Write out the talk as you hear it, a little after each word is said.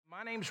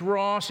My name's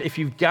Ross. If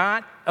you've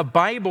got a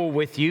Bible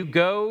with you,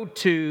 go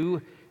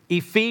to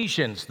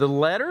Ephesians, the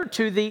letter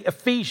to the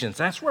Ephesians.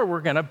 That's where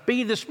we're going to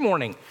be this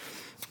morning.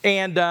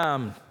 And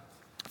in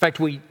fact,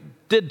 we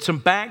did some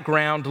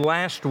background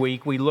last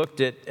week. We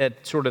looked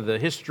at sort of the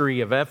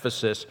history of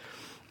Ephesus,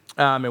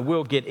 and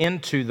we'll get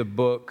into the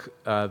book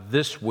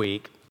this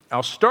week.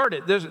 I'll start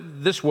it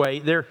this way.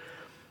 There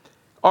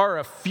are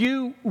a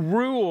few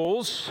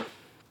rules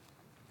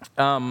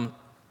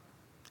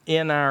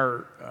in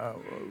our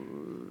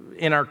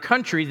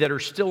country that are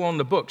still on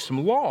the books,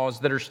 some laws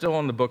that are still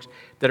on the books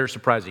that are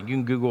surprising. You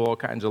can Google all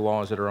kinds of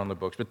laws that are on the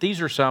books, but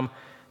these are some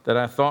that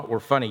I thought were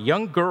funny.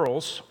 Young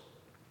girls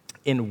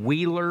in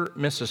Wheeler,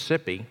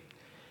 Mississippi,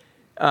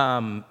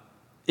 it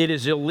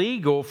is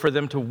illegal for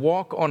them to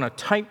walk on a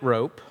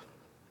tightrope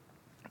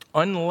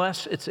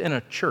unless it's in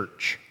a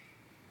church.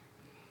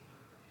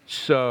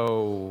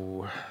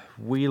 So,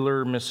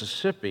 Wheeler,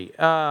 Mississippi.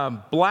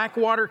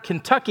 Blackwater,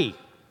 Kentucky.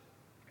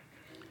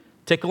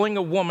 Tickling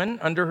a woman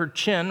under her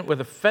chin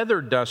with a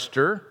feather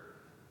duster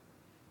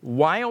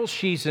while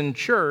she's in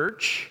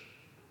church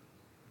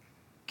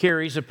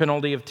carries a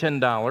penalty of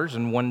 $10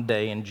 and 1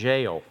 day in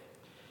jail.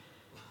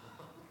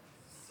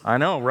 I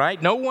know, right?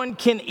 No one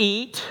can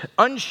eat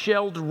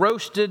unshelled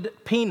roasted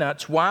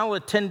peanuts while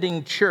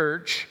attending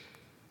church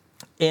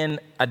in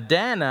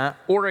Adana,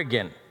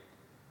 Oregon.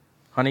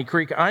 Honey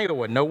Creek,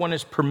 Iowa. No one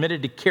is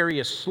permitted to carry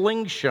a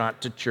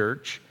slingshot to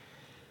church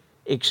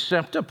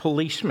except a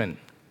policeman.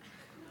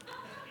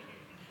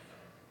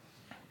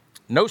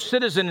 No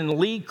citizen in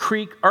Lee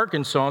Creek,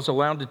 Arkansas is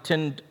allowed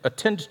to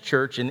attend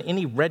church in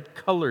any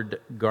red-colored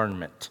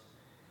garment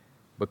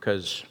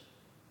because,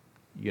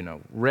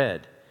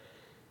 red.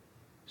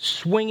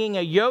 Swinging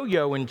a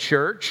yo-yo in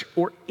church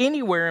or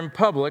anywhere in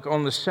public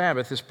on the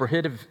Sabbath is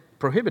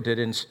prohibited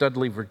in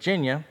Studley,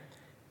 Virginia,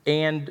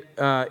 and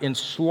in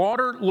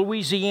Slaughter,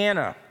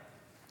 Louisiana.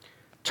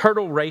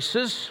 Turtle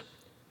races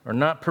are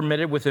not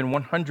permitted within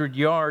 100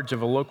 yards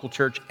of a local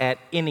church at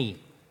any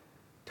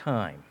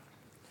time.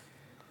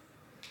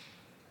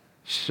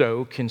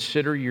 So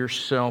consider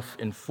yourself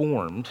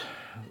informed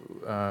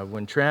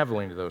when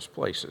traveling to those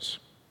places.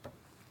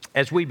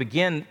 As we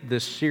begin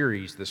this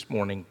series this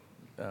morning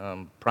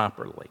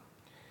properly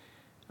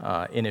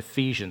in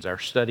Ephesians, our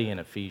study in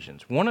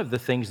Ephesians, one of the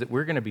things that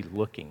we're going to be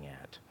looking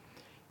at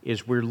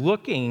is we're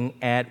looking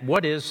at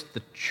what is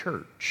the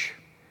church.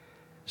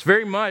 It's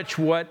very much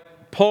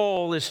what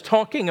Paul is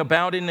talking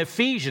about in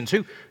Ephesians.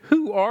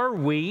 Who are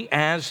we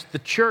as the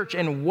church,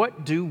 and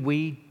what do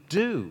we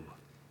do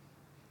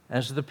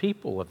as the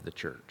people of the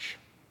church?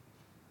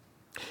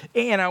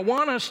 And I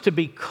want us to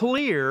be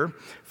clear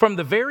from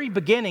the very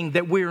beginning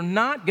that we're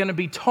not going to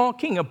be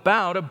talking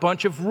about a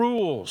bunch of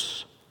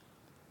rules.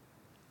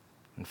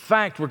 In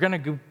fact, we're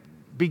going to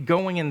be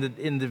going in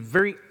the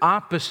very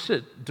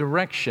opposite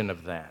direction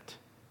of that.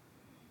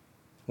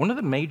 One of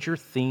the major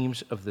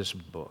themes of this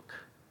book,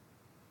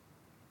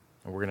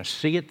 and we're going to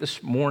see it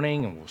this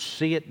morning, and we'll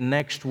see it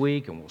next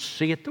week, and we'll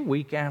see it the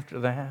week after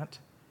that.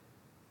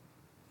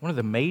 One of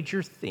the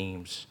major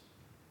themes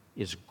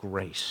is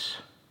grace.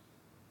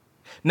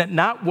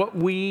 Not what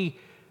we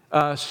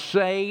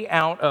say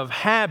out of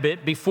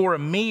habit before a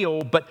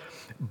meal, but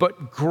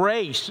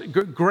grace.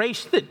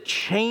 Grace that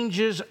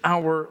changes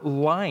our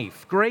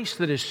life. Grace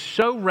that is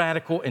so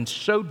radical and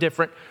so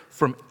different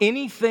from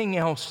anything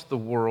else the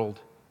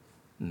world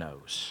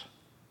knows.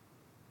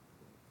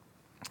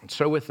 And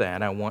so with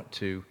that, I want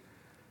to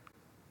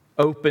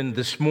open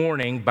this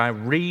morning by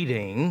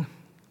reading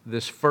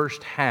this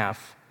first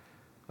half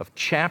of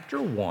chapter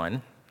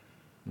 1,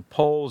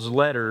 Paul's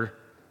letter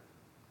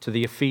to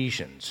the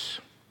Ephesians.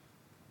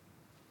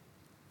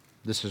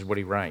 This is what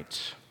he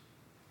writes.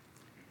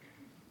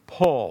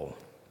 Paul,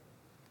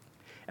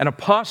 an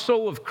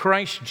apostle of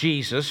Christ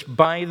Jesus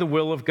by the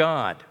will of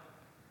God,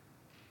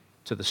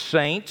 to the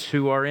saints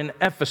who are in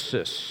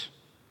Ephesus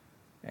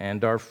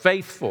and are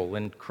faithful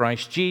in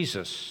Christ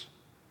Jesus,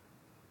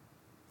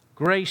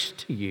 grace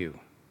to you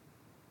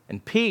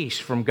and peace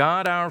from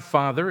God our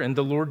Father and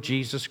the Lord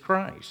Jesus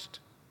Christ.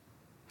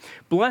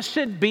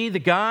 Blessed be the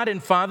God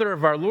and Father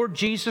of our Lord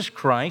Jesus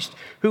Christ,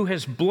 who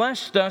has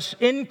blessed us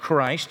in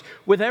Christ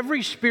with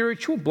every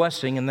spiritual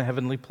blessing in the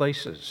heavenly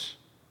places,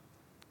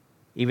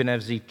 even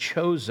as He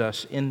chose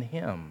us in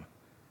Him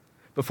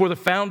before the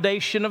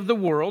foundation of the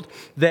world,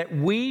 that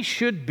we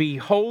should be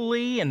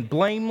holy and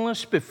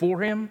blameless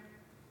before Him.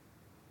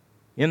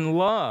 In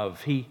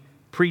love, He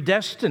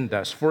predestined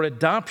us for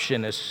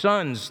adoption as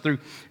sons through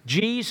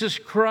Jesus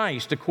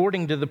Christ,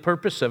 according to the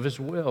purpose of His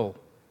will,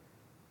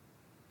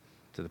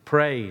 to the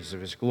praise of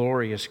His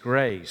glorious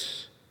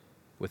grace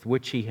with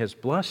which He has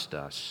blessed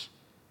us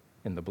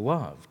in the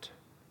Beloved.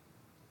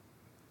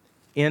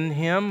 In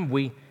Him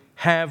we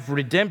have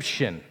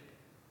redemption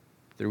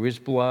through His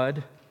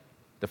blood,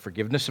 the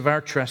forgiveness of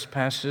our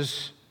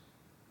trespasses,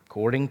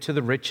 according to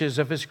the riches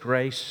of His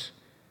grace,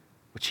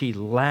 which He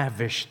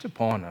lavished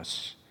upon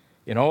us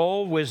in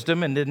all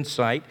wisdom and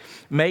insight,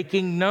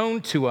 making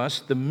known to us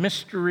the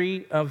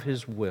mystery of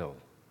His will,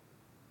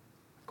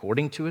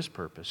 according to His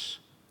purpose,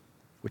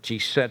 which he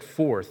set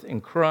forth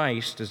in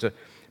Christ as a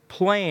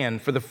plan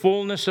for the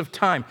fullness of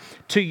time,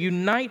 to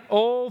unite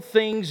all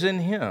things in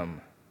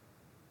him,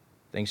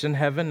 things in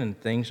heaven and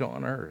things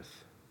on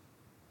earth.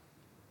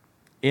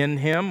 In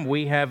him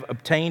we have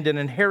obtained an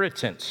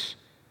inheritance,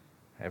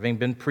 having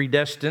been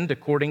predestined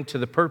according to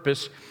the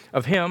purpose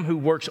of him who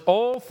works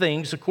all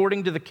things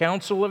according to the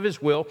counsel of his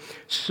will,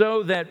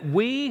 so that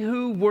we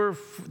who were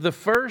the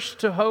first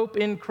to hope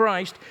in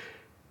Christ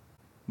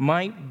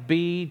might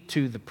be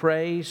to the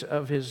praise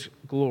of his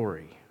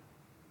glory.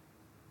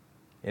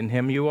 In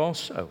him you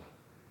also,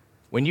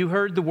 when you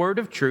heard the word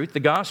of truth, the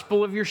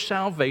gospel of your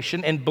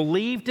salvation, and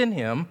believed in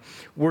him,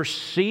 were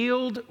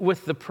sealed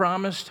with the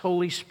promised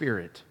Holy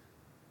Spirit,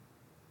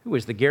 who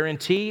is the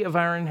guarantee of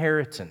our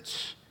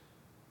inheritance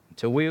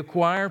until we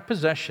acquire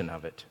possession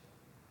of it,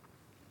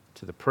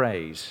 to the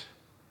praise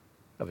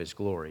of his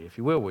glory. If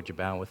you will, would you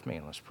bow with me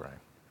and let's pray.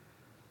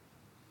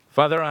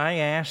 Father, I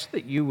ask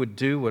that you would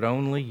do what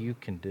only you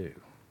can do.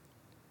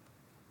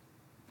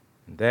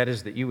 And that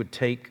is that you would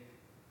take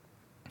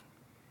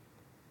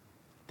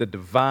the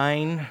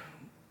divine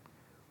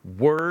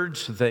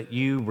words that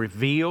you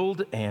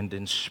revealed and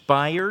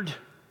inspired,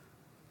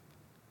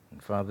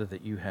 and Father,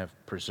 that you have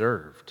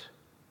preserved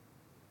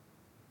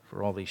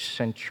for all these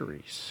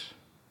centuries.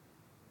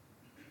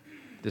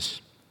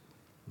 This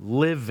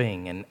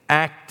living and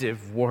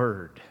active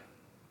word.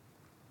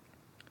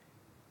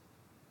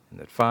 And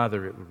that,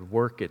 Father, it would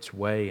work its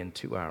way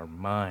into our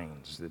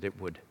minds, that it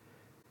would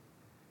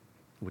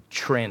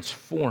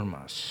transform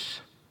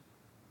us,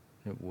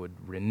 it would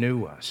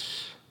renew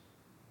us.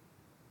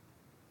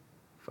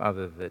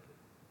 Father, that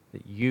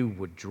you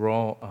would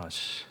draw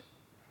us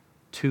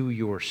to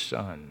your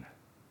Son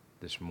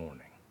this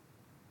morning.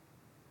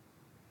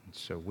 And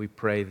so we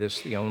pray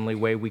this the only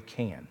way we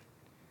can.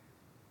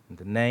 In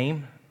the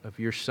name of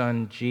your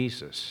Son,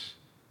 Jesus,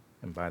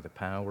 and by the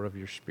power of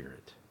your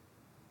Spirit.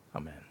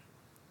 Amen.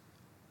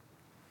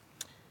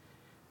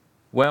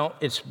 Well,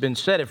 it's been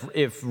said,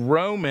 if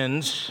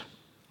Romans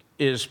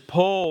is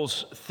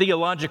Paul's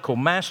theological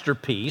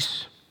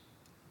masterpiece,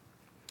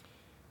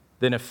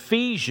 then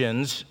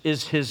Ephesians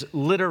is his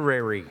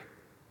literary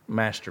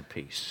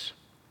masterpiece.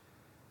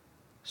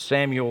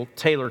 Samuel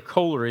Taylor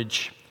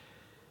Coleridge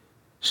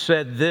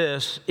said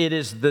this: "It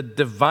is the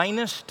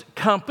divinest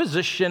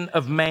composition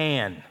of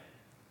man.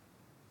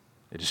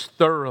 It is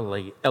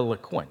thoroughly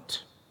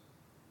eloquent."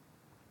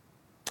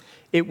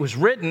 It was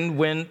written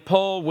when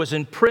Paul was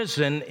in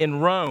prison in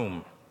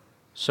Rome,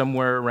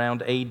 somewhere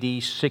around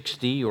AD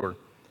 60 or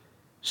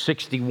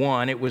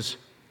 61. It was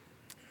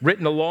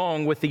written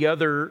along with the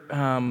other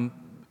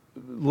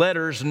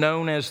letters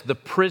known as the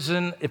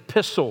prison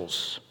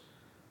epistles,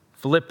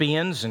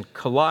 Philippians and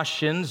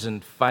Colossians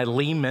and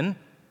Philemon.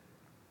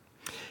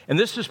 And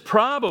this is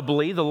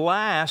probably the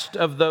last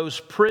of those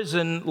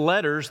prison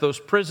letters, those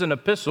prison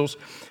epistles,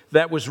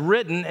 that was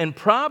written, and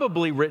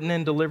probably written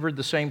and delivered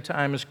the same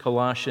time as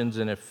Colossians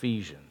and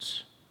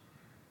Ephesians.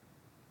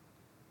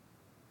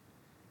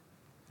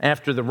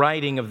 After the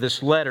writing of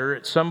this letter,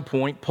 at some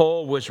point,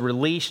 Paul was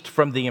released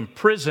from the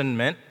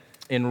imprisonment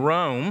in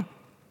Rome,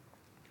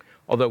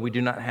 although we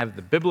do not have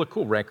the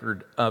biblical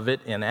record of it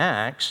in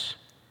Acts.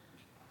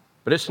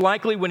 But it's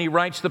likely when he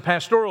writes the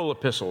pastoral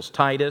epistles,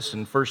 Titus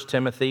and 1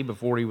 Timothy,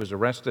 before he was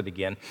arrested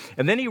again.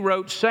 And then he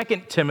wrote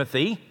 2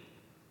 Timothy,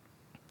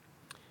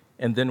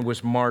 and then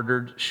was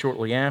martyred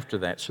shortly after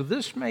that. So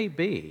this may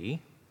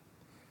be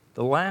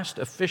the last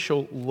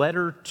official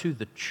letter to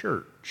the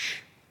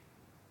church,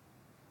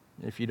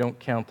 if you don't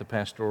count the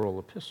pastoral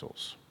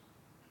epistles.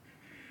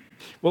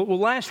 Well,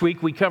 last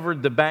week we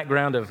covered the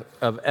background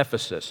of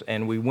Ephesus,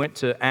 and we went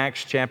to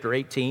Acts chapter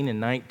 18 and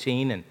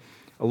 19 and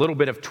a little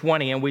bit of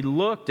 20, and we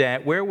looked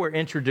at where we're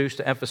introduced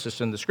to Ephesus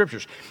in the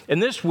Scriptures.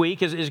 And this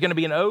week is going to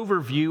be an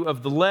overview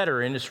of the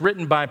letter, and it's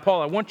written by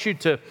Paul. I want you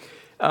to,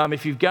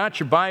 if you've got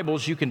your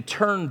Bibles, you can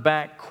turn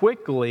back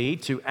quickly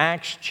to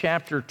Acts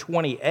chapter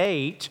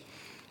 28,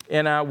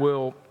 and I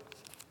will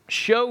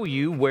show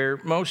you where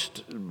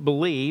most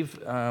believe,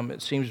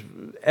 it seems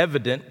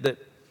evident that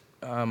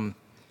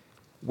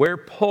where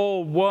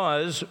Paul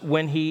was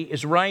when he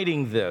is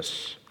writing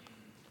this.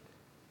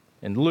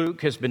 And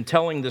Luke has been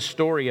telling the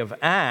story of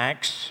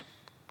Acts.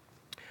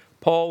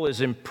 Paul is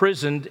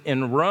imprisoned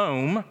in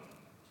Rome.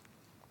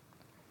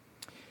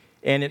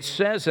 And it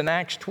says in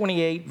Acts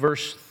 28,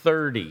 verse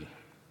 30,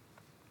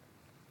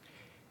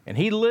 and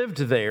he lived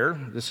there,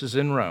 this is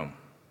in Rome,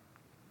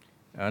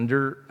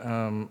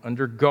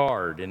 under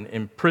guard and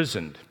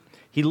imprisoned.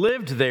 He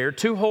lived there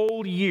 2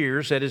 whole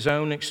years at his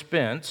own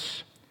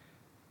expense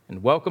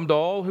and welcomed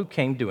all who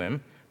came to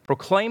him,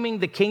 proclaiming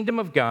the kingdom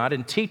of God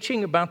and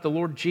teaching about the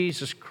Lord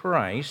Jesus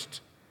Christ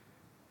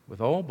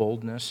with all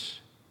boldness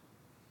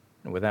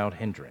and without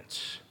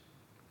hindrance.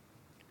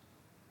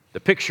 The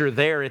picture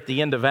there at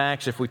the end of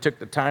Acts, if we took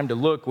the time to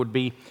look, would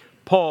be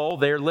Paul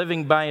there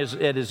living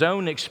at his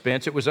own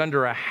expense. It was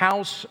under a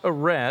house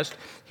arrest.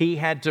 He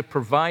had to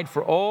provide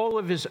for all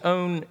of his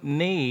own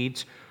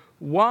needs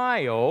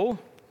while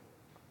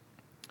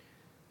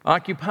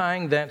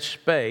occupying that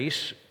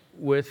space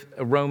with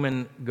a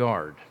Roman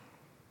guard.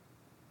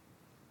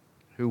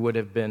 who would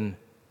have been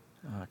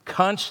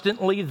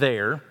constantly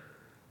there,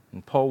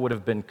 and Paul would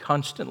have been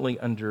constantly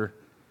under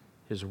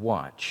his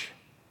watch.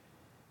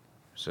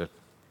 It's a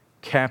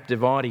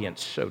captive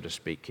audience, so to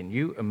speak. Can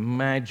you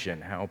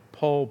imagine how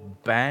Paul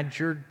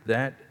badgered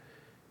that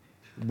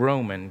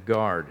Roman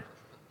guard?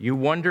 You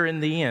wonder in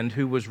the end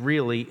who was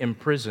really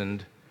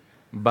imprisoned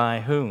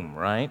by whom,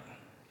 right?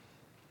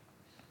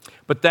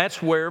 But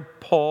that's where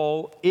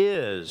Paul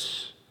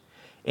is,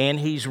 and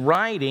he's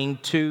writing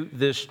to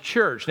this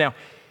church. Now,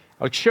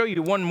 I'll show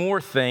you one more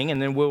thing,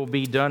 and then we'll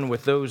be done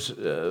with those,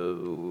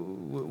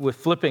 with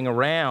flipping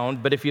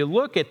around. But if you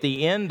look at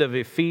the end of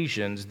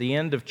Ephesians, the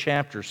end of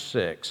chapter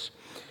 6,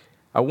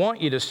 I want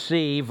you to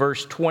see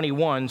verse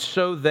 21,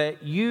 so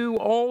that you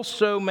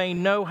also may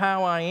know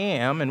how I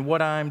am and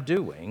what I'm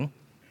doing.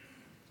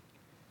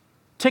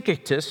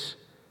 Tychicus,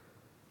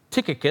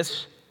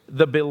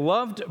 the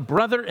beloved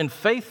brother and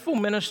faithful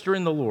minister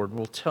in the Lord,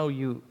 will tell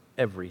you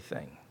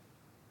everything.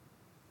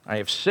 I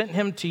have sent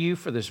him to you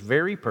for this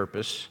very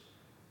purpose,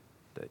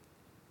 that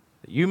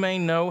you may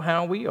know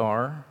how we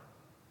are,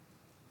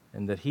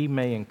 and that he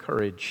may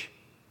encourage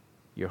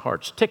your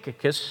hearts.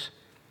 Tychicus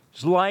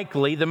is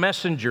likely the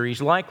messenger.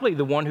 He's likely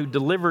the one who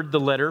delivered the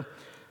letter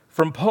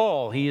from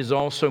Paul. He is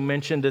also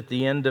mentioned at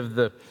the end of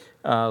the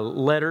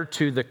letter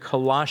to the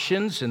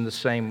Colossians in the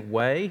same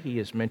way. He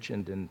is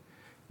mentioned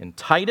in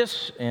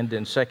Titus and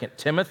in 2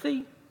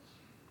 Timothy.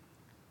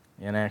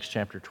 In Acts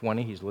chapter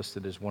 20, he's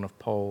listed as one of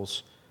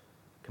Paul's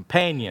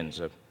companions,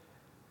 a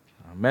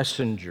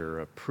messenger,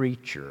 a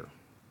preacher.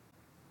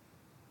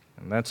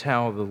 And that's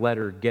how the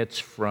letter gets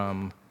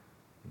from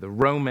the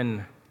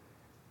Roman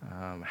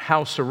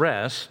house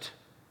arrest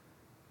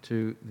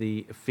to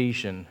the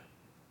Ephesian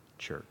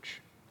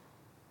church.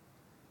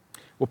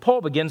 Well,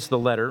 Paul begins the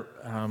letter,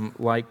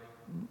 like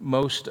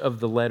most of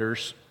the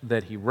letters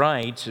that he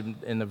writes,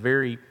 in a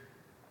very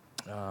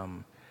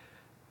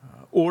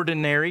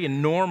ordinary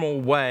and normal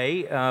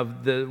way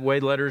of the way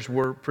letters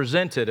were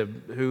presented, of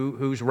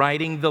who's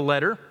writing the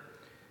letter,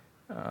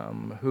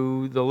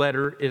 who the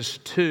letter is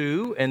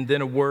to, and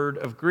then a word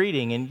of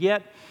greeting. And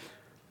yet,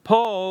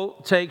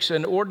 Paul takes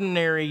an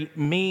ordinary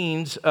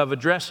means of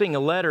addressing a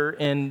letter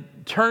and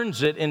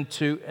turns it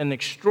into an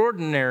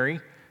extraordinary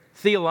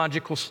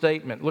theological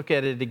statement. Look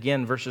at it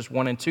again, verses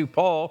 1 and 2.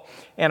 Paul,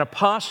 an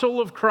apostle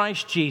of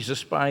Christ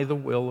Jesus by the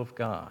will of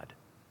God.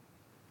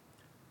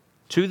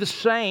 To the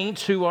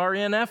saints who are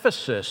in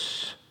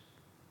Ephesus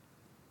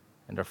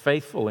and are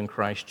faithful in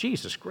Christ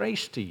Jesus,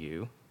 grace to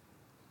you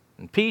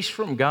and peace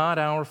from God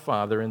our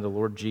Father and the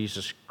Lord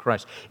Jesus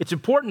Christ. It's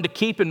important to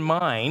keep in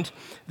mind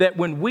that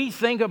when we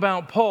think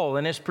about Paul,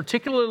 and it's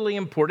particularly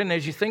important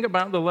as you think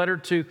about the letter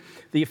to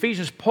the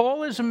Ephesians,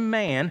 Paul is a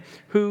man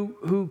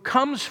who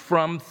comes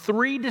from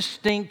three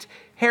distinct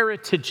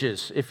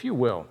heritages, if you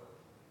will.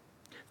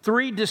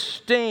 Three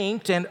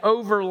distinct and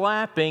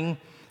overlapping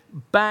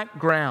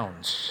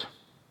backgrounds.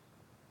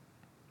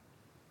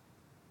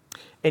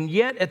 And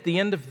yet, at the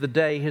end of the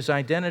day, his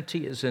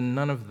identity is in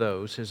none of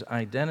those. His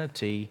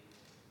identity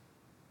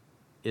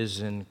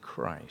is in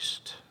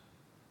Christ.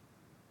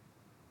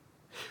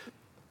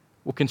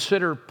 We'll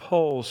consider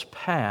Paul's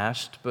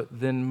past, but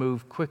then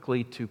move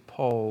quickly to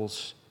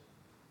Paul's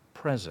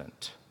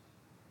present.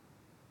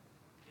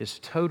 His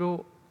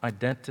total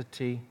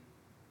identity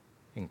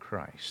in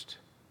Christ.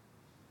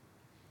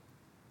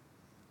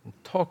 We'll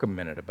talk a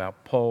minute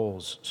about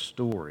Paul's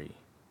story.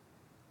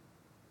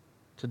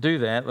 To do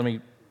that, let me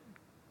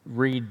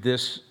read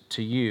this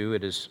to you.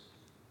 It is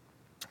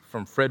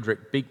from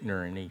Frederick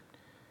Buechner, and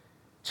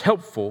it's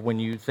helpful when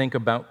you think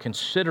about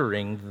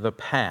considering the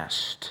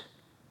past.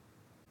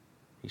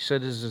 He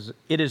said,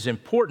 it is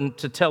important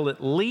to tell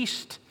at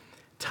least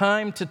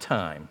time to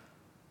time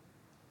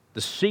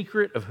the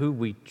secret of who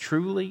we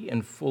truly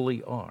and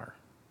fully are,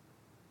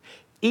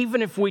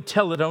 even if we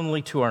tell it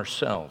only to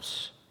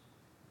ourselves.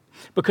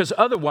 Because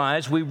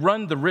otherwise, we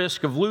run the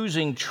risk of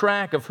losing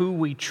track of who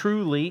we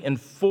truly and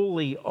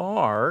fully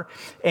are,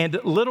 and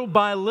little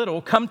by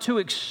little come to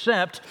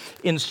accept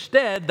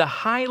instead the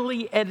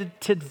highly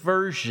edited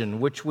version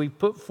which we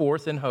put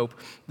forth in hope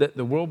that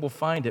the world will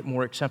find it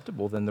more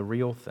acceptable than the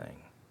real thing.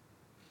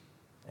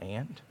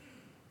 And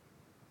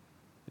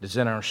it is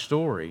in our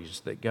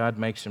stories that God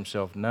makes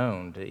himself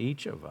known to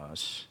each of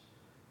us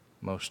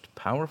most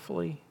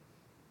powerfully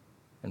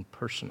and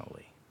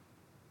personally.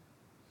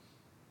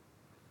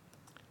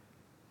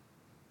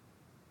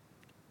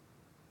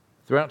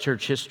 Throughout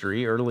church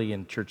history, early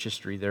in church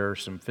history, there are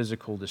some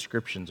physical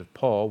descriptions of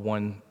Paul.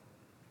 One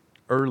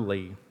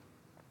early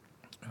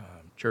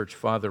church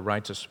father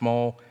writes, a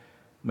small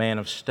man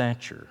of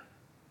stature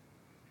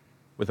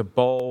with a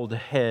bald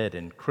head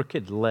and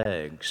crooked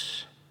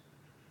legs,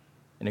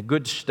 in a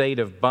good state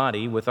of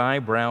body, with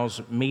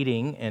eyebrows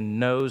meeting and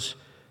nose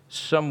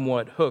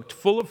somewhat hooked,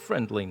 full of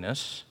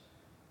friendliness,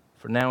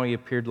 for now he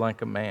appeared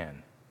like a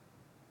man,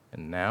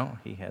 and now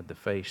he had the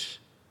face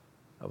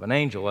of an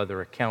angel.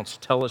 Other accounts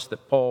tell us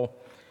that Paul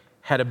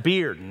had a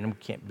beard, and we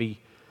can't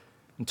be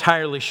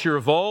entirely sure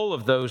of all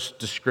of those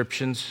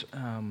descriptions,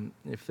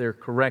 if they're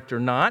correct or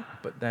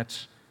not, but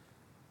that's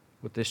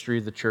what the history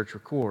of the church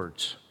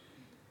records.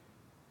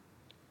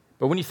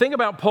 But when you think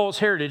about Paul's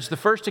heritage, the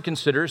first to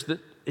consider is that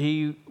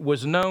he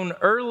was known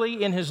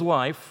early in his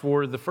life,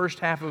 for the first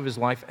half of his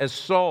life, as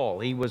Saul.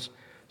 He was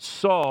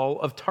Saul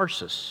of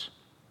Tarsus.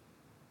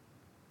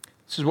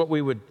 This is what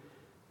we would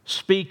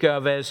speak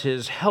of as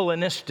his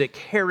Hellenistic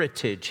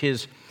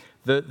heritage,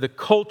 the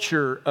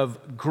culture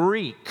of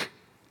Greek,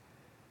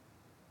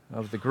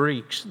 of the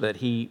Greeks that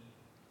he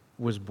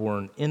was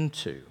born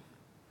into.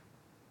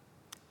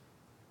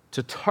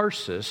 To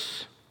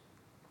Tarsus,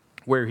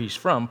 where he's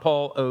from,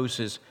 Paul owes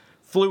his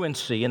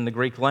fluency in the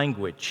Greek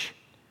language,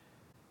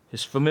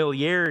 his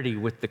familiarity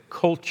with the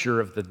culture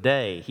of the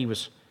day. He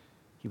was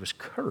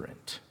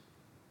current.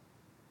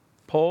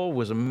 Paul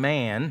was a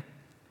man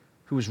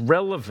who was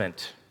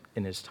relevant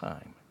in his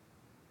time.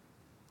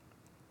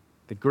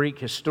 The Greek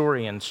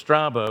historian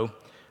Strabo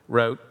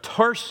wrote,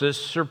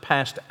 "Tarsus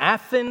surpassed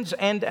Athens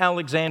and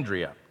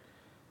Alexandria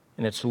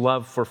in its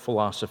love for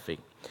philosophy.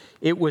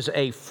 It was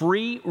a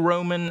free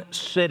Roman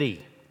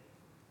city,"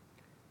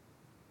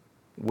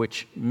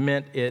 which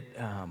meant it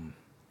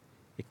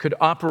could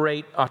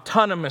operate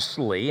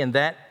autonomously, and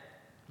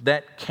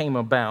that came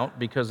about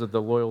because of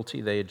the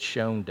loyalty they had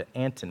shown to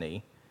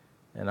Antony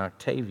and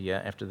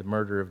Octavia after the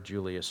murder of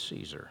Julius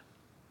Caesar.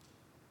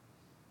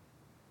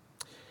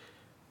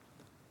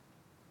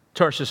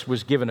 Tarsus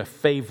was given a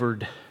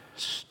favored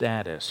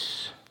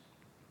status,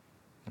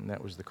 and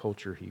that was the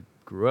culture he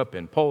grew up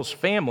in. Paul's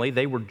family,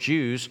 they were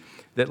Jews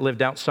that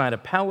lived outside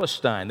of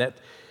Palestine. That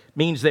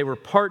means they were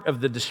part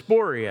of the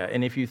diaspora,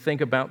 and if you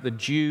think about the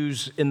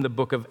Jews in the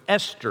book of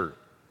Esther,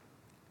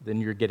 then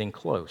you're getting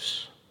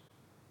close.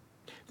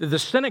 The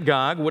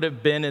synagogue would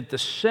have been at the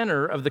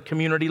center of the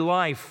community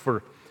life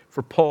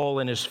for Paul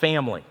and his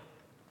family.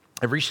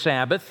 Every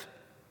Sabbath,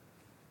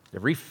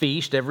 every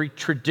feast, every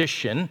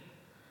tradition.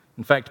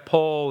 In fact,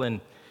 Paul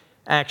in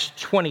Acts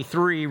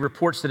 23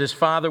 reports that his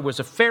father was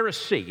a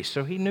Pharisee,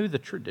 so he knew the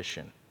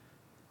tradition.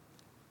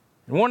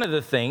 And one of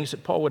the things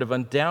that Paul would have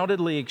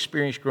undoubtedly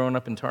experienced growing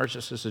up in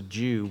Tarsus as a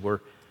Jew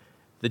were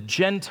the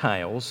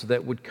Gentiles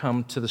that would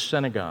come to the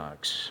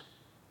synagogues,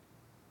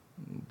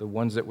 the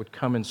ones that would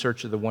come in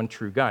search of the one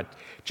true God.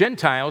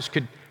 Gentiles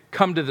could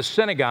come to the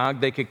synagogue.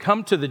 They could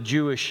come to the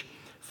Jewish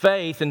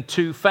faith in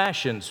two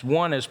fashions.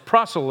 One as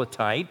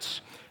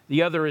proselytes,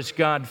 the other as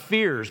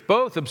God-fearers.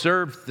 Both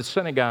observed the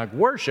synagogue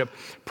worship.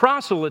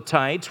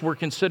 Proselytes were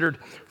considered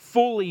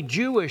fully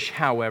Jewish,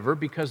 however,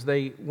 because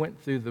they went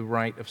through the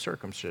rite of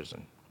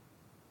circumcision.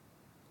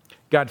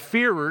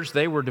 God-fearers,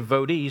 they were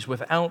devotees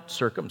without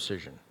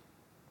circumcision.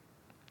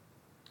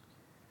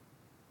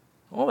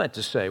 All that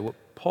to say, what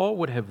Paul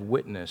would have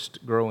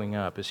witnessed growing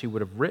up is he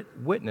would have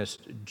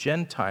witnessed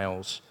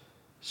Gentiles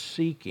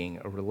seeking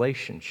a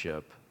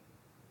relationship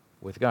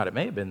with God. It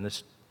may have been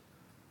this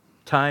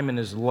time in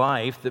his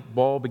life that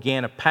Paul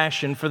began a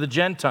passion for the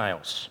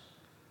Gentiles.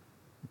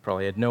 He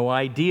probably had no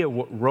idea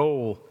what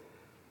role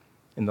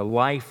in the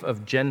life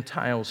of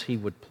Gentiles he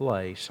would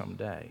play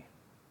someday.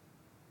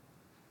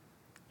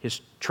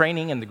 His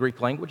training in the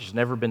Greek language has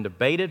never been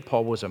debated.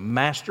 Paul was a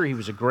master. He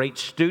was a great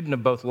student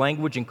of both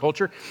language and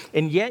culture.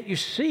 And yet you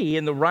see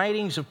in the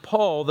writings of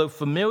Paul, though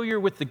familiar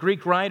with the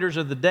Greek writers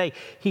of the day,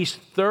 he's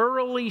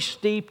thoroughly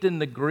steeped in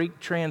the Greek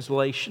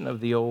translation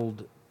of the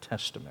Old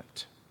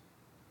Testament.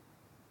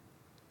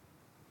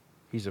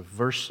 He's a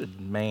versed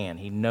man.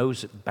 He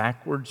knows it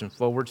backwards and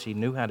forwards. He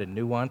knew how to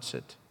nuance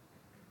it.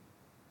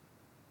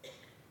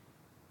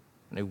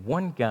 I knew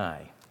one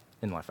guy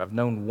in life. I've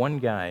known one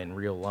guy in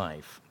real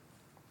life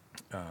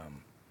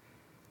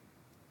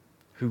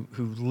who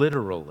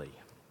literally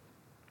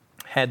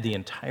had the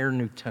entire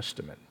New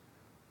Testament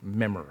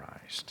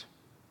memorized.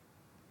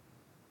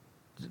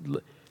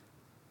 And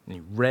he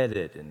read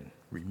it and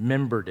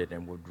remembered it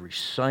and would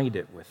recite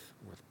it with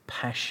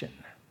passion.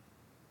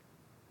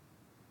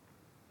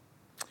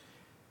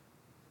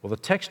 Well, the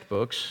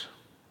textbooks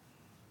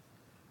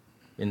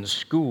in the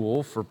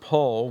school for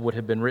Paul would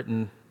have been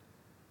written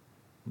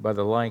by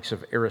the likes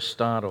of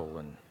Aristotle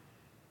and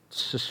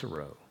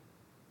Cicero.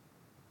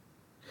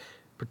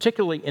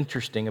 Particularly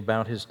interesting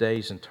about his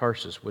days in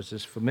Tarsus was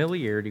his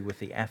familiarity with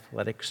the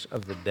athletics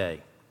of the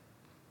day.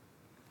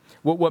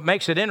 What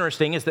makes it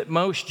interesting is that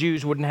most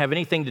Jews wouldn't have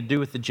anything to do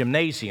with the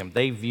gymnasium.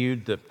 They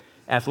viewed the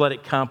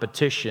athletic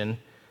competition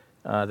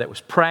that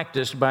was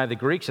practiced by the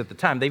Greeks at the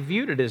time, they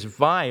viewed it as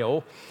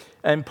vile,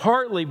 and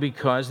partly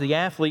because the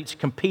athletes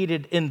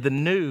competed in the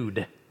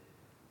nude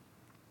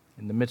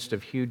in the midst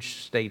of huge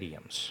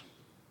stadiums.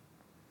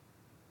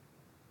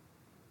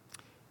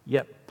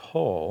 Yet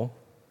Paul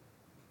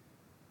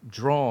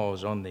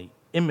draws on the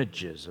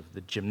images of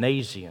the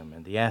gymnasium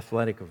and the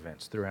athletic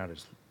events throughout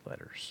his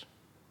letters.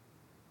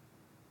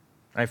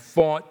 I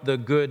fought the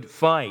good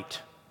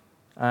fight.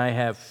 I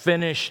have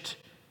finished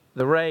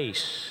the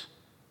race.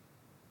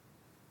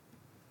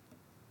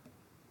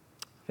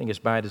 I think it's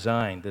by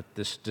design that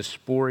this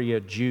diaspora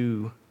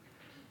Jew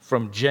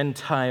from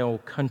Gentile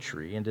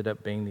country ended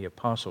up being the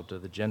apostle to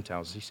the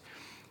Gentiles. He's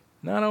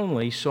not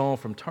only Saul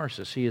from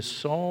Tarsus, he is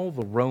Saul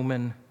the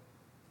Roman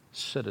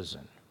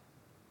citizen.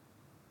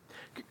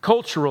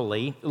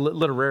 Culturally,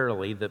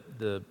 literarily,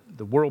 the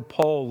world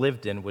Paul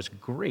lived in was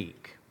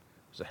Greek.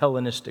 It was a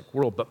Hellenistic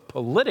world. But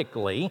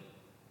politically,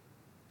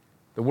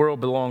 the world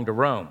belonged to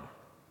Rome.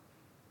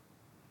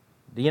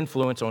 The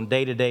influence on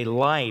day-to-day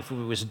life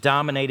was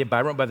dominated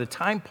by Rome. By the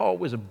time Paul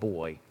was a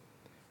boy,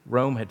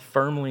 Rome had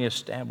firmly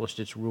established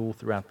its rule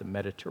throughout the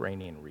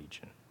Mediterranean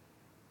region.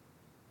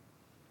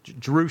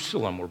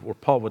 Jerusalem, where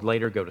Paul would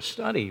later go to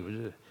study, was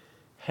a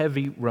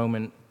heavy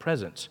Roman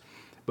presence.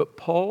 But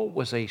Paul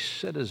was a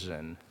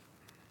citizen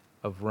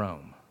of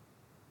Rome,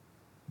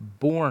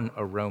 born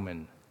a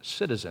Roman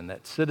citizen.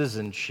 That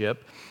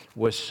citizenship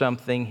was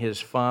something his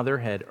father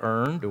had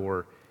earned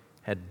or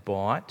had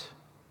bought.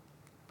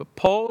 But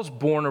Paul's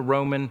born a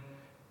Roman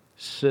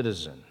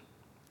citizen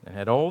and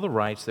had all the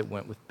rights that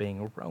went with being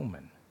a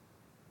Roman.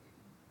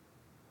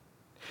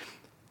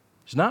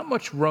 There's not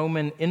much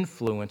Roman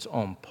influence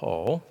on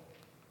Paul,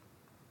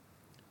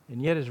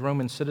 and yet his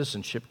Roman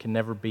citizenship can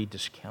never be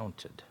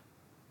discounted.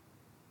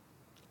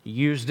 He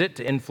used it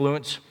to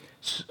influence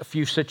a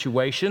few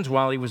situations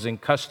while he was in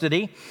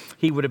custody.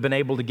 He would have been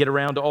able to get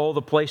around to all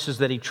the places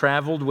that he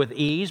traveled with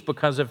ease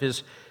because of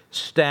his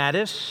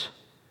status.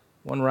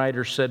 One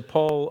writer said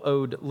Paul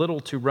owed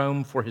little to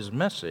Rome for his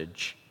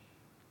message.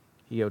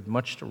 He owed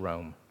much to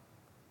Rome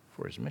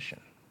for his mission.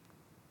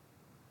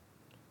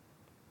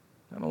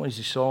 Not only is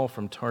he Saul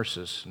from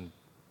Tarsus and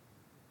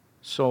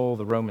Saul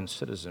the Roman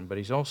citizen, but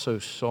he's also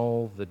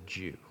Saul the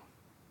Jew.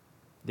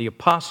 The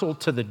apostle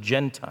to the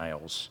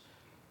Gentiles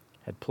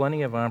had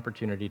plenty of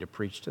opportunity to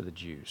preach to the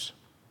Jews.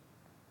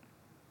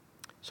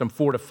 Some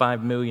 4 to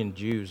 5 million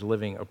Jews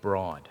living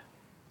abroad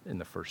in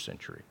the first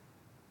century.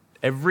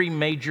 Every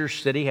major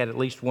city had at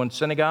least one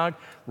synagogue.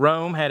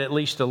 Rome had at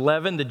least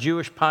 11. The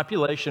Jewish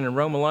population in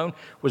Rome alone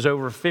was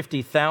over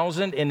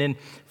 50,000. And in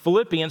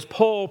Philippians,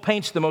 Paul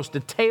paints the most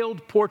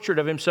detailed portrait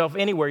of himself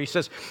anywhere. He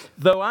says,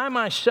 though I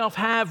myself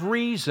have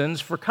reasons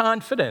for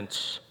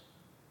confidence.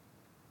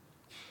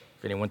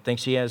 If anyone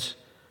thinks he has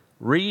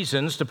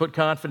reasons to put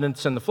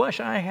confidence in the flesh,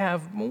 I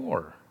have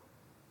more.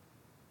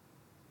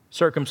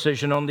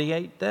 Circumcision on the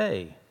 8th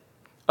day,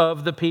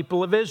 of the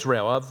people of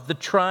Israel, of the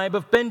tribe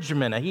of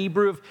Benjamin, a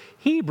Hebrew of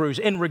Hebrews,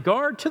 in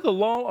regard to the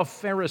law of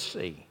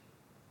Pharisee.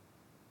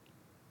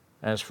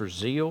 As for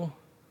zeal,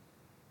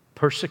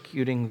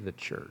 persecuting the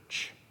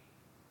church.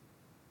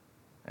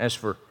 As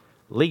for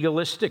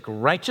legalistic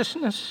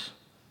righteousness,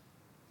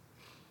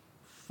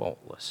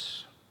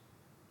 faultless.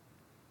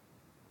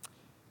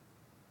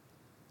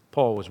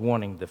 Paul was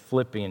wanting the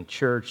Philippian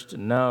church to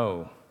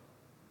know,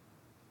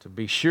 to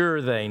be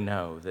sure they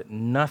know, that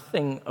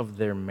nothing of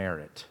their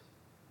merit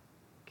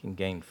can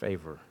gain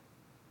favor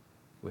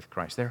with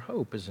Christ. Their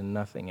hope is in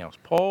nothing else.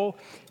 Paul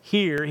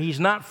here, he's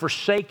not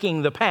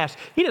forsaking the past.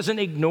 He doesn't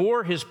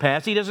ignore his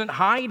past. He doesn't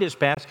hide his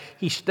past.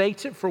 He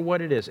states it for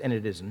what it is, and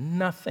it is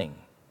nothing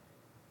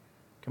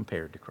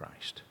compared to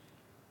Christ.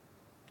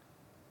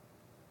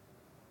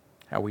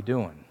 How are we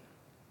doing?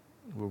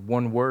 We're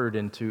one word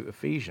into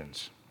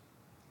Ephesians.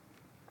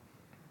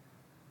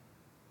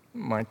 It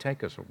might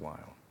take us a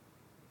while.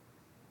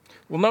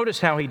 Well,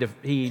 notice how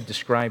he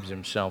describes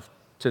himself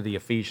to the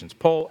Ephesians.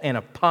 Paul, an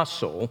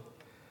apostle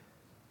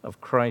of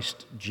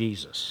Christ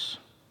Jesus.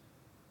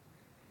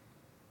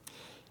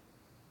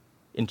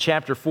 In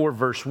chapter 4,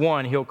 verse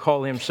 1, he'll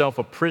call himself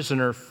a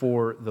prisoner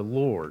for the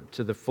Lord.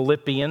 To the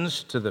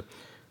Philippians, to the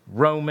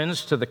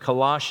Romans, to the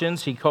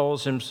Colossians, he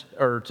calls him,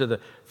 or to the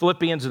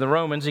Philippians and the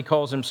Romans, he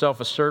calls himself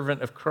a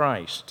servant of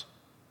Christ.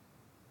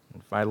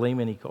 In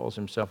Philemon, he calls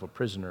himself a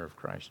prisoner of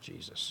Christ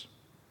Jesus.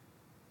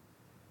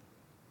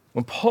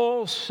 When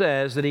Paul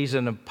says that he's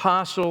an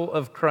apostle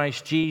of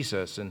Christ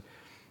Jesus and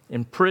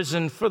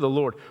imprisoned for the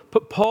Lord,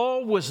 but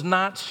Paul was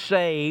not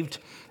saved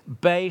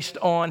based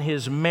on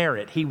his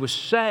merit. He was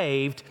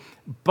saved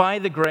by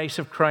the grace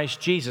of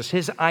Christ Jesus.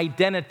 His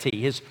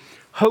identity, his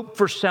hope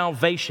for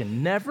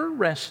salvation never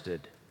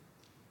rested,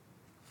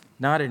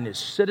 not in his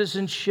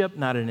citizenship,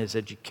 not in his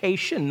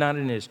education, not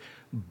in his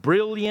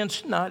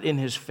brilliance, not in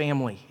his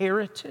family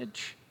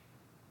heritage.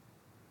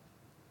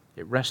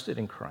 It rested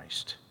in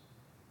Christ.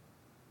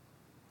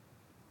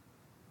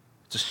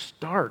 It's a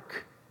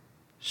stark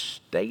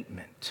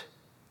statement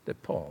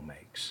that Paul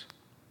makes.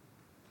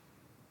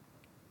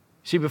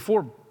 See,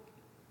 before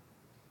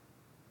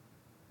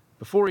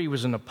he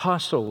was an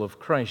apostle of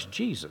Christ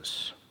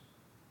Jesus,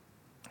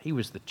 he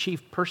was the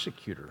chief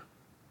persecutor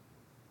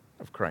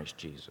of Christ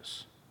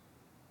Jesus.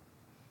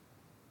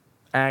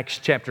 Acts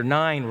chapter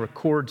 9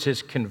 records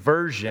his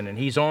conversion, and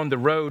he's on the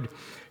road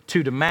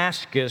to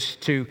Damascus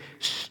to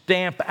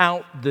stamp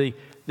out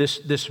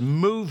this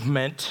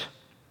movement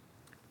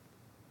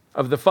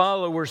of the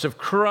followers of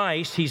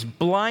Christ. He's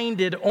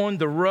blinded on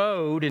the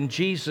road, and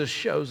Jesus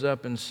shows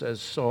up and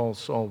says, Saul,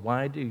 Saul,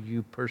 why do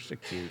you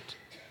persecute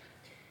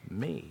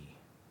me?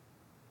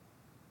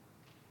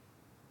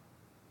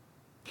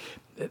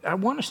 I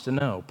want us to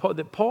know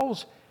that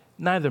Paul's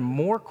neither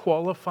more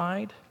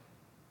qualified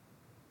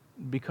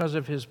because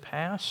of his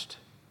past,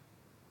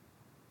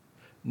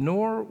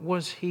 nor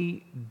was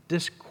he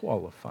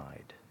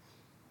disqualified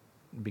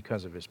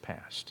because of his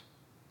past.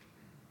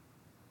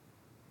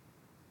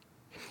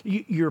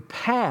 Your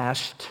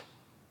past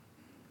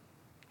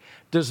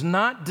does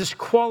not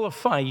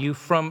disqualify you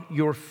from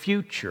your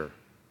future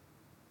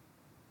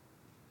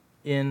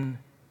in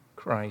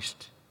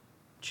Christ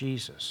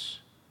Jesus.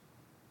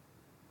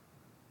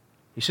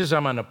 He says,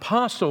 I'm an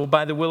apostle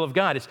by the will of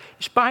God.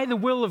 It's by the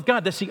will of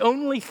God. That's the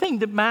only thing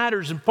that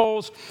matters in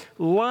Paul's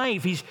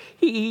life.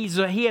 He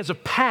has a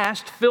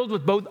past filled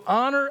with both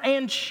honor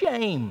and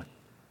shame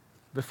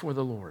before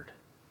the Lord.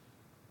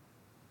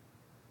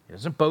 He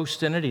doesn't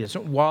boast in it. He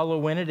doesn't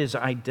wallow in it. His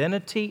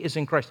identity is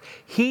in Christ.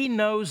 He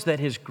knows that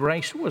his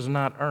grace was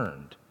not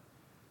earned.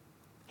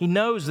 He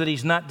knows that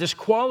he's not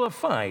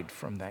disqualified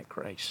from that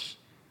grace.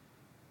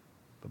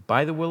 But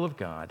by the will of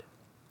God,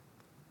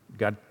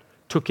 God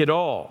took it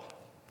all.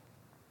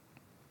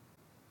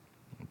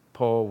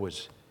 Paul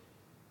was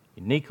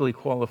uniquely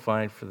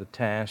qualified for the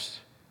task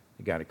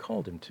that God had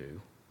called him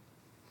to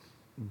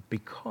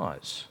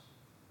because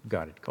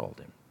God had called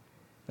him.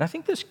 And I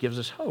think this gives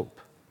us hope.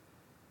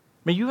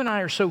 I mean, you and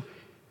I are so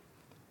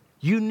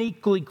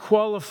uniquely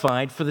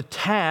qualified for the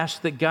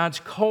task that God's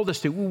called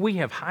us to. We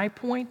have high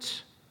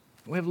points,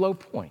 we have low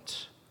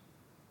points.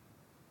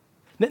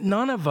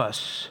 None of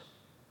us,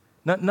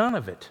 none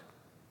of it,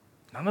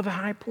 none of the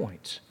high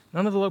points,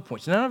 none of the low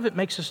points, none of it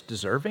makes us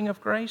deserving of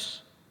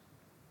grace.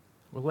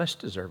 We're less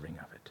deserving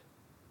of it.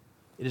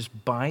 It is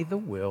by the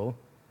will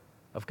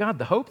of God.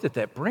 The hope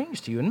that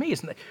brings to you and me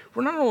is that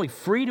we're not only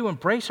free to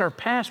embrace our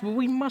past, but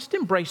we must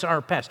embrace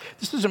our past.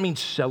 This doesn't mean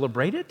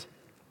celebrate it.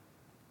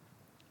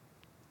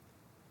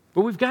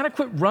 But we've got to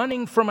quit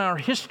running from our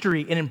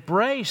history and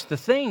embrace the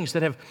things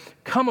that have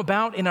come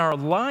about in our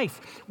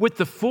life with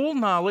the full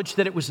knowledge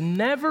that it was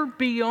never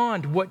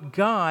beyond what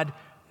God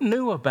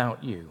knew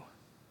about you.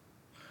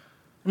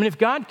 I mean, if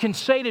God can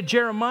say to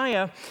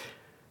Jeremiah,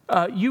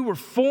 you were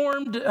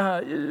formed,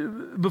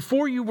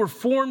 before you were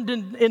formed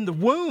in the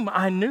womb,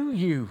 I knew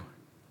you,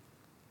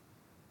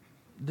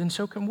 then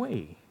so can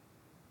we.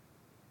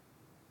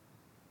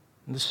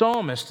 And the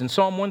psalmist in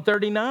Psalm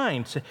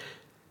 139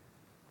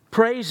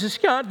 praises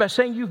God by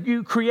saying,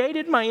 you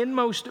created my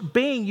inmost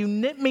being. You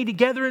knit me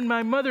together in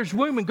my mother's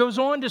womb. And goes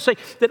on to say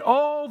that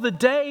all the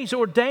days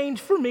ordained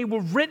for me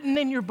were written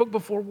in your book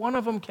before one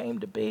of them came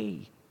to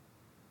be.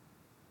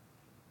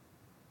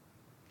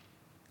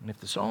 And if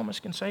the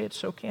psalmist can say it,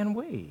 so can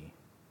we.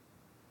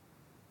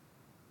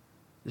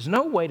 There's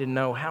no way to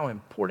know how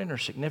important or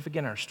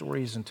significant our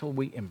story is until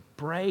we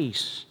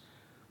embrace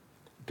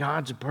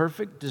God's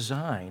perfect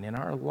design in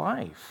our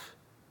life.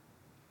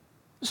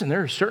 Listen,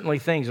 there are certainly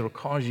things that will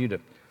cause you to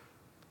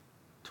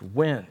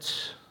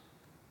wince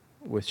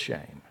with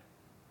shame.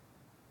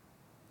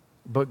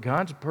 But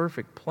God's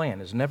perfect plan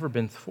has never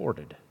been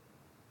thwarted.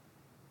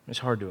 It's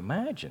hard to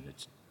imagine.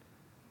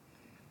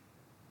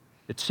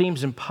 It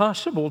seems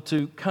impossible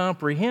to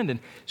comprehend. And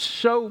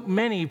so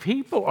many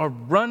people are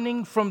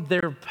running from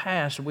their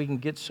past. We can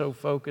get so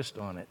focused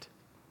on it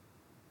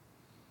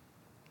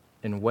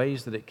in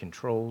ways that it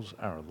controls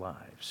our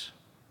lives.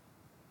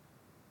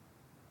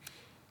 I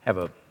have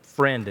a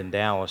friend in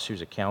Dallas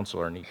who's a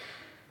counselor, and he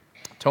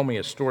told me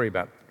a story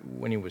about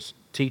when he was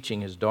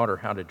teaching his daughter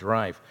how to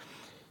drive.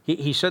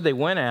 He said they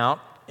went out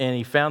and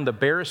he found the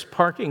barest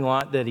parking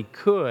lot that he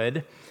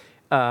could,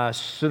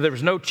 so there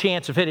was no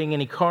chance of hitting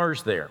any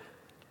cars there.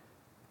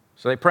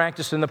 So they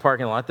practiced in the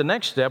parking lot. The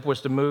next step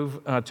was to move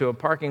to a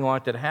parking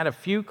lot that had a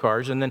few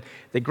cars, and then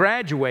they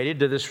graduated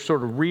to this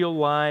sort of real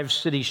live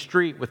city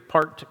street with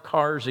parked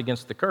cars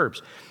against the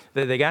curbs.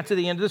 They got to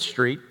the end of the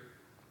street.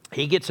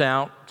 He gets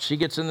out. She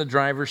gets in the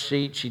driver's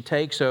seat. She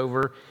takes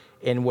over,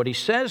 and what he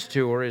says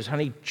to her is,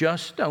 honey,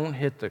 just don't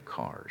hit the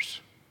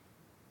cars.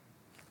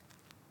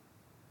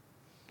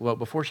 Well,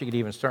 before she could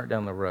even start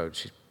down the road,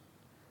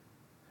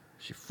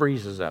 she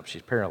freezes up.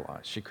 She's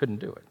paralyzed. She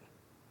couldn't do it.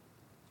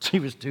 She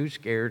was too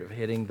scared of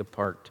hitting the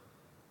parked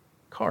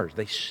cars.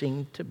 They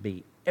seemed to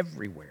be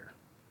everywhere.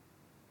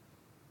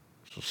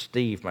 So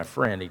Steve, my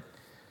friend, he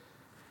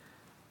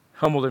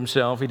humbled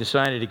himself. He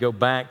decided to go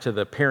back to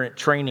the parent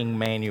training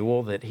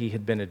manual that he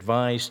had been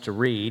advised to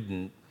read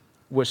and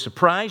was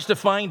surprised to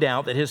find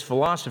out that his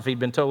philosophy had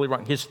been totally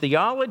wrong. His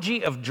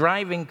theology of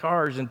driving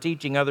cars and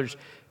teaching others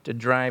to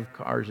drive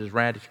cars has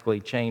radically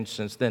changed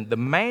since then. The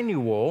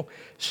manual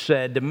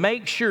said to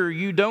make sure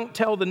you don't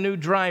tell the new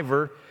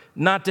driver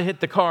not to hit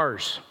the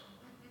cars.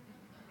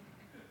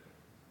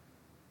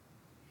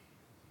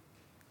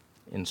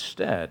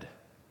 Instead,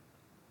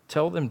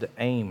 tell them to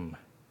aim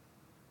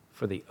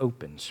for the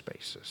open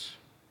spaces.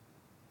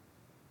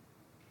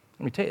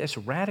 Let me tell you, that's a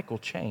radical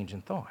change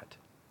in thought.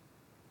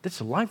 That's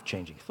a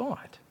life-changing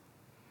thought.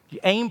 You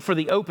aim for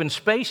the open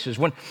spaces.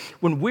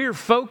 When we're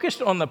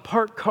focused on the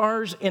parked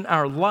cars in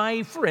our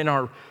life or in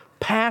our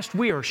past,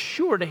 we are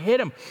sure to hit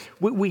them.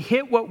 We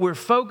hit what we're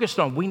focused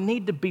on. We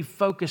need to be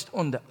focused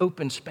on the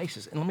open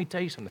spaces. And let me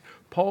tell you something.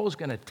 Paul's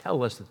going to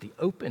tell us that the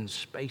open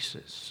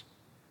spaces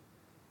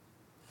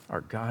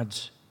are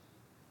God's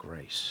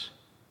grace.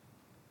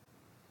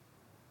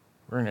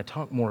 We're going to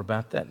talk more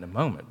about that in a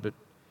moment. But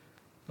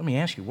let me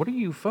ask you, what are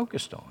you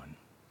focused on?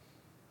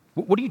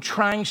 What are you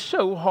trying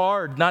so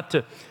hard not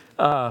to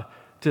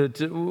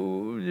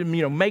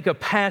to make a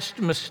past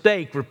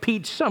mistake,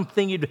 repeat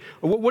something.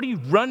 What are you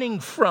running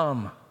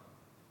from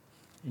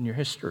in your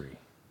history?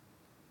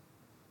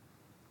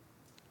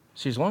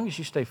 See, as long as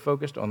you stay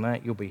focused on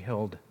that, you'll be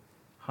held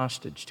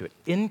hostage to it.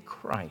 In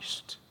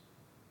Christ,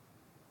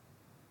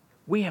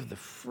 we have the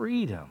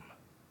freedom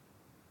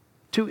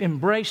to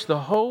embrace the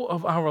whole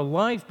of our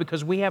life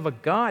because we have a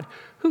God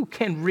who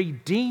can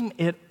redeem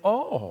it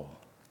all.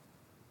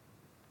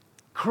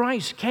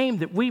 Christ came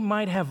that we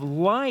might have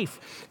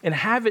life and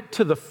have it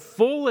to the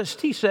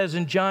fullest, he says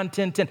in John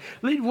 10:10.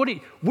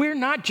 We're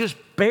not just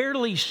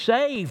barely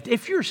saved.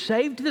 If you're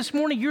saved this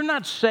morning, you're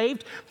not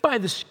saved by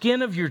the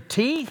skin of your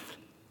teeth.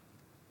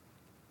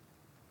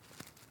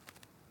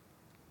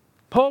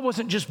 Paul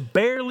wasn't just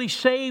barely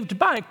saved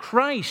by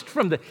Christ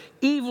from the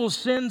evil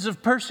sins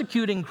of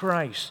persecuting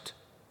Christ.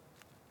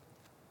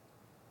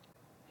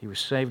 He was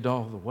saved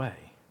all the way.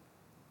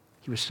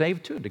 He was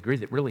saved to a degree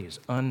that really is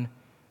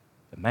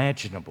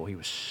unimaginable. He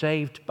was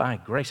saved by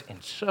grace,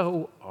 and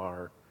so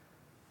are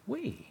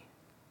we.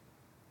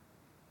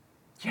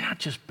 You're not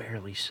just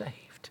barely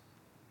saved.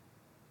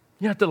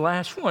 You're not the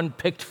last one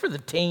picked for the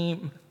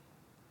team.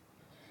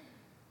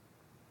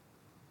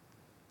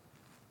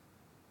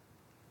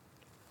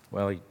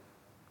 Well, he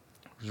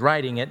was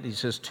writing it, he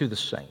says, to the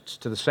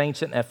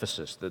saints in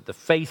Ephesus, the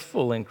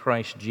faithful in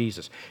Christ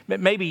Jesus.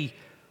 Maybe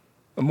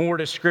a more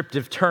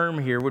descriptive term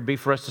here would be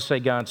for us to say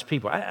God's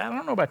people. I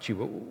don't know about you,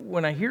 but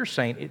when I hear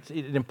saint,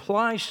 it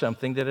implies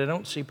something that I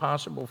don't see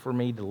possible for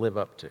me to live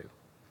up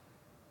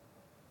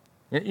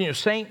to.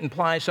 Saint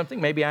implies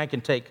something maybe I can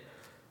take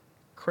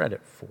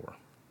credit for.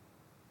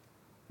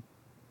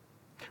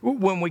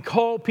 When we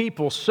call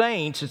people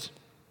saints,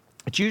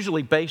 it's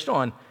usually based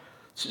on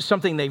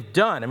something they've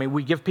done. I mean,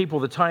 we give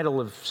people the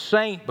title of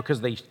saint because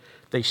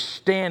they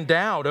stand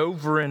out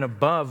over and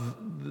above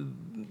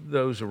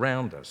those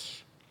around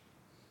us.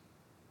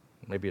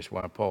 Maybe it's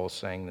why Paul is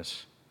saying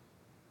this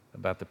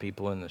about the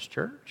people in this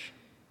church.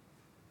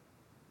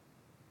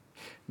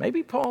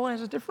 Maybe Paul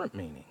has a different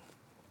meaning.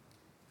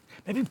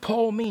 Maybe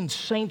Paul means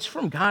saints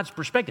from God's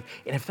perspective.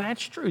 And if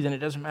that's true, then it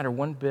doesn't matter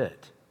one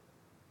bit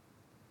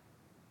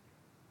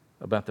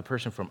about the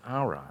person from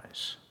our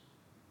eyes.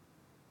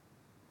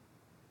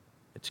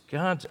 It's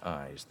God's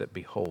eyes that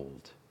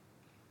behold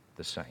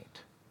the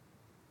saint.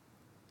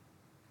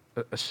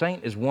 A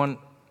saint is one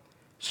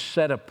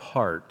set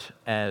apart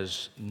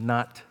as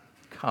not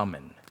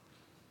common,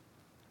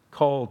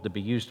 called to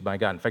be used by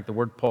God. In fact, the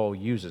word Paul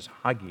uses,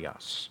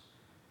 hagios,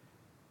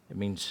 it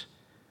means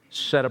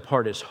set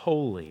apart as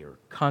holy or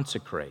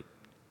consecrate,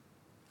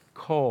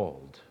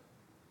 called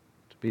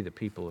to be the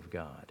people of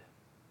God.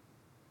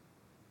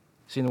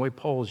 See, in the way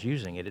Paul's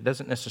using it, it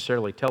doesn't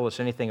necessarily tell us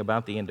anything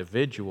about the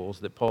individuals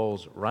that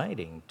Paul's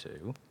writing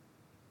to.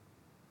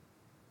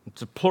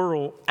 It's a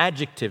plural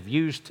adjective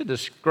used to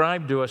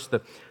describe to us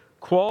the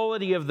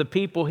quality of the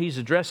people he's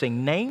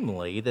addressing,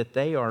 namely that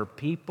they are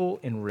people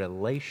in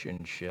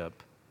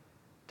relationship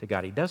to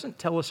God. He doesn't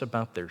tell us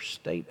about their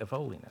state of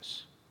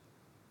holiness.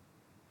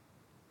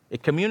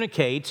 It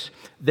communicates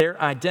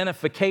their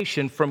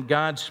identification from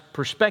God's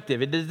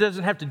perspective. It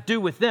doesn't have to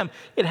do with them.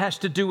 It has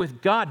to do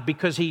with God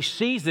because he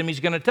sees them. He's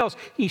going to tell us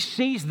he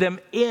sees them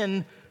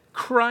in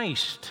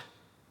Christ.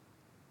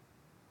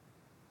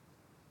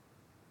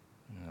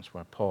 And that's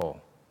why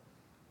Paul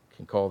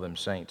can call them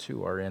saints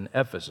who are in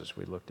Ephesus.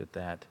 We looked at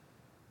that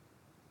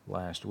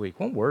last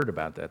week. One word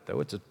about that, though.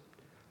 It's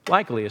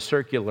likely a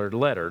circular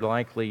letter.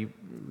 Likely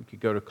we could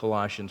go to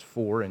Colossians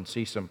 4 and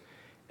see some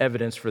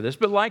evidence for this,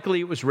 but likely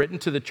it was written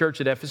to the church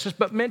at Ephesus,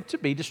 but meant to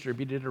be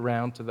distributed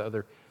around to the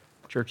other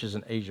churches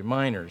in Asia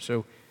Minor.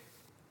 So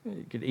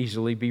it could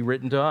easily be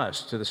written to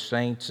us, to the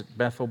saints at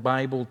Bethel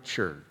Bible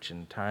Church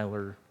in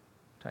Tyler,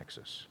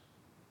 Texas.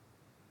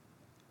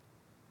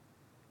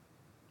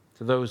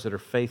 To those that are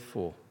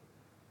faithful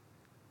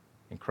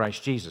in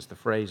Christ Jesus. The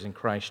phrase in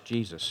Christ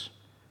Jesus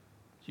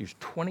is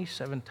used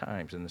 27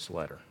 times in this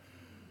letter.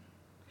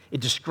 It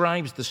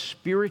describes the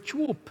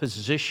spiritual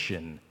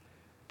position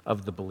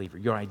of the believer.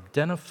 You're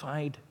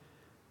identified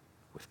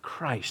with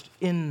Christ,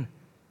 in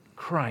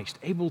Christ,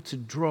 able to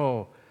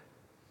draw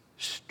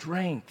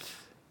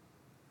strength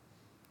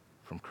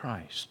from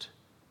Christ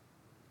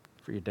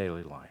for your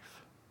daily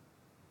life.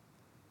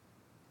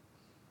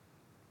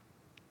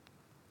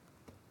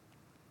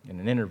 In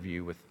an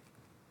interview with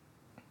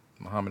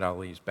Muhammad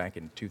Ali's back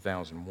in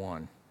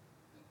 2001,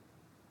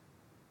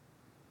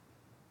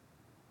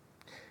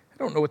 I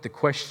don't know what the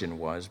question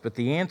was, but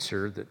the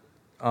answer that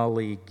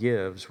Ali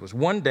gives was,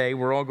 one day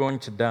we're all going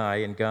to die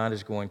and God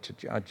is going to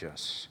judge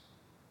us.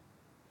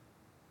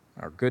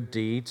 Our good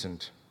deeds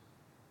and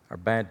our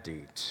bad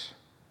deeds.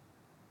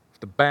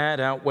 If the bad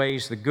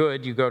outweighs the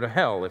good, you go to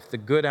hell. If the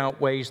good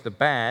outweighs the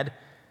bad,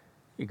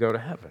 you go to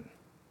heaven.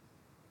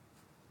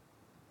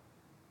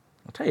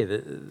 I'll tell you,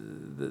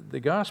 the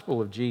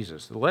gospel of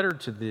Jesus, the letter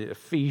to the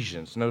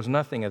Ephesians, knows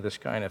nothing of this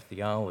kind of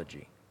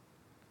theology.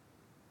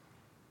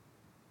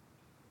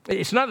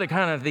 It's not the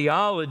kind of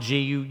theology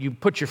you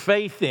put your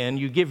faith in,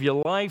 you give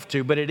your life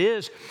to, but it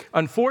is,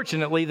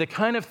 unfortunately, the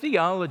kind of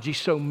theology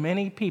so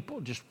many people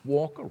just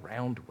walk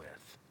around with.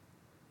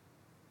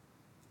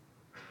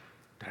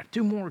 Did I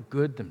do more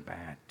good than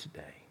bad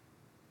today?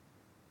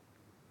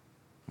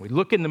 We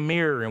look in the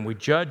mirror and we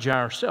judge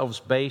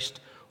ourselves based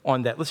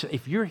on that. Listen,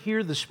 if you're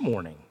here this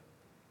morning,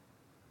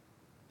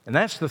 and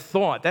that's the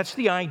thought, that's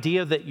the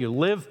idea that you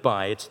live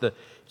by, it's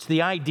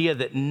the idea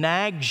that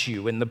nags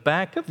you in the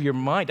back of your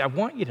mind, I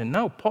want you to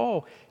know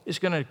Paul is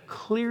going to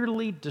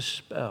clearly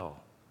dispel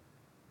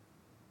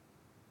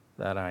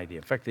that idea.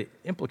 In fact, the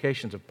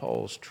implications of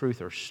Paul's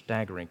truth are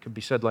staggering. It could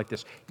be said like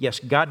this: yes,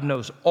 God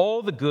knows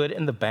all the good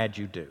and the bad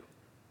you do.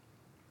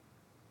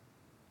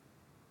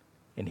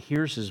 And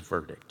here's his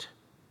verdict.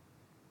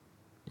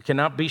 You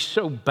cannot be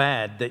so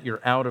bad that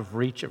you're out of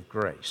reach of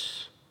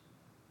grace.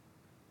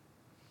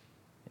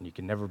 And you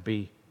can never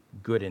be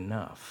good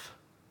enough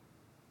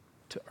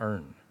to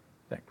earn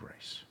that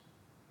grace.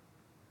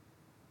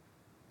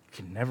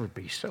 You can never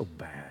be so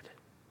bad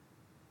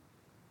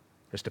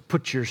as to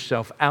put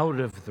yourself out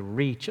of the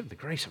reach of the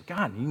grace of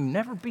God. You can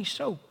never be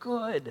so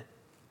good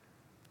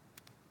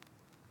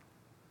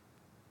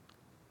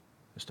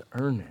as to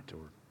earn it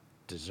or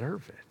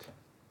deserve it.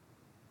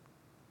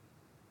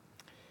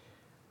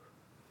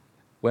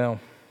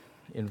 Well,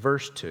 in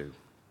verse 2,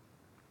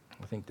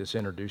 I think this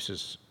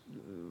introduces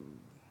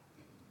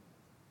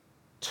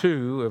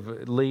two of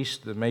at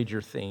least the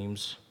major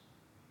themes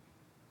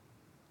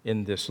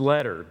in this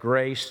letter: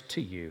 grace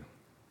to you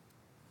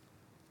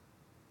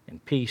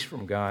and peace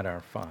from God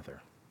our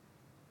Father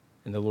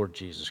and the Lord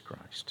Jesus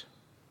Christ.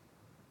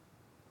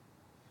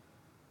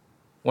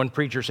 One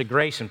preacher said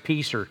grace and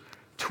peace are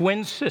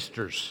twin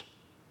sisters,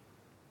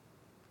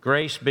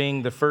 grace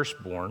being the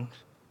firstborn,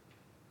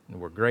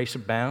 and where grace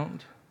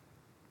abounds,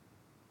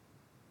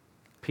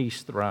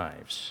 peace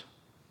thrives.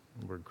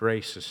 And where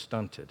grace is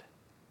stunted,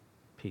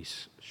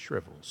 peace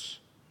shrivels.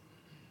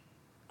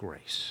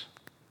 Grace.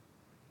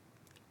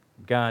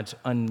 God's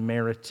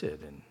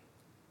unmerited and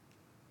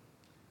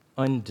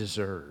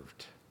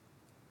undeserved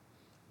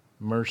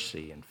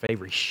mercy and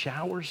favor. He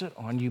showers it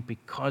on you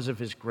because of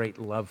his great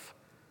love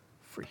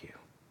for you.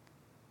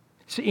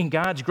 See, in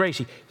God's grace,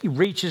 he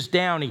reaches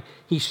down.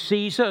 He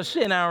sees us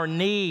in our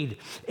need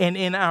and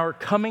in our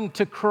coming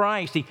to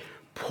Christ. He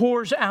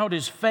pours out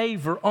his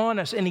favor on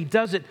us, and he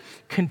does it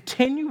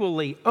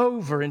continually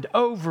over and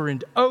over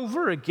and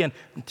over again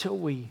until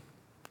we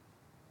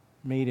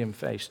meet him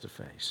face to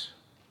face.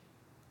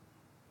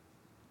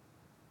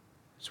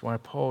 That's why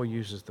Paul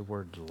uses the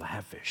word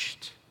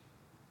lavished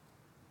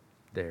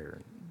there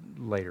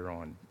later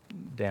on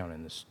down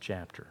in this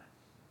chapter.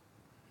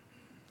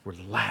 We're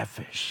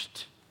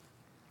lavished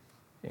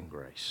in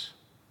grace.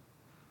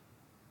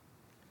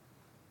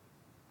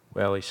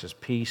 Well, he says,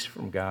 peace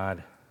from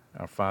God,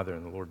 our Father,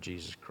 and the Lord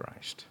Jesus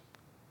Christ.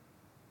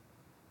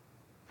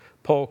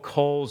 Paul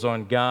calls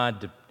on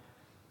God to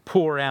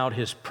pour out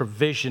his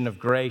provision of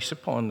grace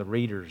upon the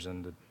readers,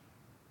 and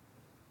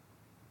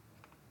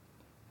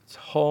it's a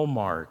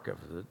hallmark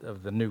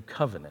of the new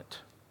covenant.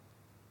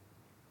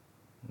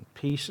 And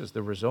peace is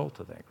the result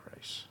of that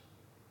grace.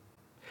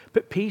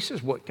 But peace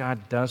is what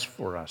God does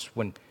for us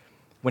when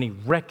he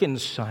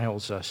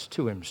reconciles us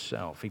to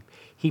himself.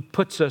 He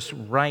puts us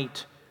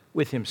right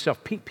with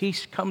himself.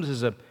 Peace comes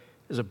as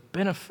a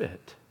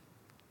benefit.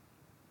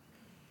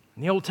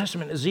 In the Old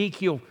Testament,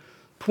 Ezekiel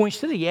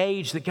points to the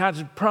age that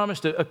God's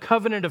promised a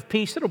covenant of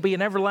peace that will be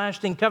an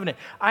everlasting covenant.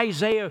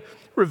 Isaiah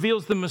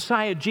reveals the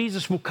Messiah,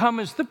 Jesus, will come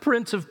as the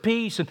Prince of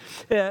Peace.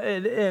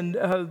 And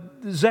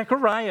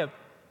Zechariah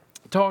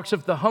talks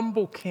of the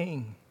humble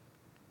King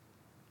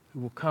who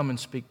will come and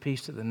speak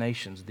peace to the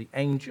nations. The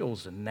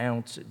angels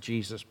announce at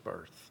Jesus'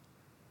 birth.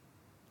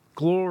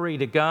 Glory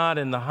to God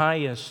in the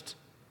highest,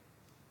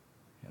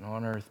 and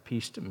on earth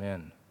peace to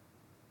men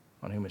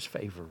on whom his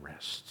favor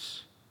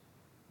rests.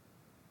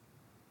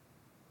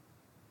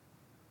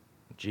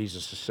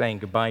 Jesus is saying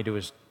goodbye to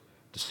his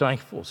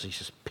disciples. He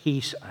says,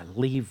 peace I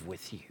leave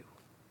with you.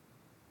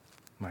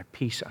 My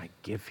peace I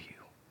give you.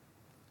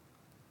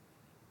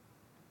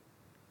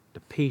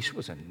 The peace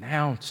was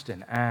announced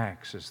in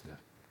Acts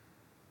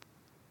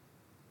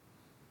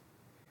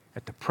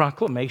at the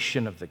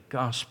proclamation of the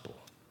gospel.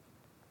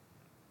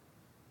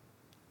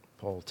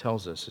 Paul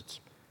tells us it's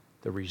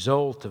the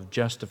result of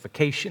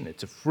justification.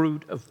 It's a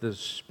fruit of the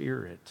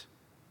Spirit.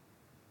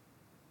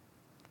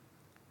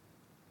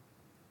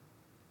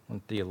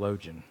 One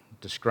theologian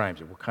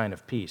describes it. What kind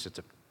of peace?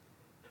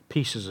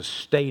 Peace is a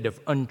state of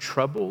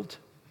untroubled,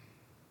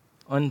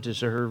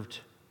 undeserved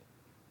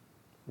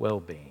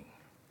well-being.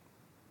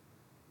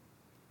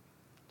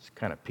 It's the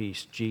kind of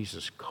peace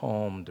Jesus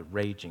calmed a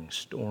raging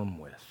storm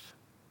with.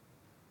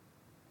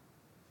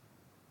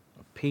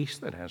 A peace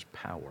that has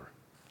power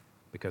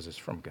because it's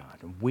from God.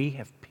 And we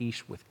have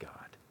peace with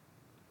God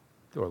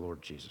through our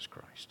Lord Jesus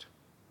Christ.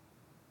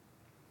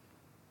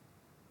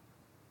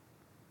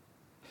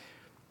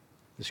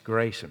 This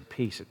grace and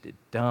peace, it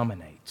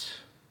dominates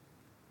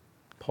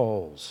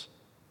Paul's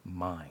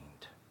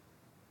mind,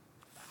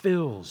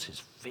 fulfills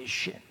his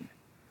vision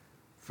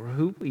for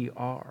who we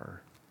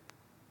are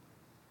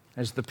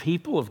as the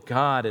people of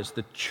God, as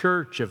the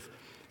church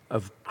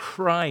of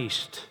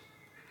Christ.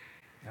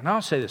 And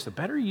I'll say this, the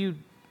better you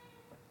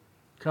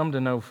come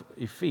to know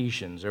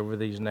Ephesians over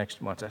these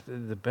next months,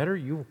 the better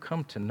you will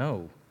come to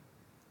know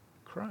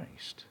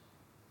Christ.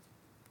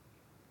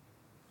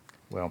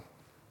 Well,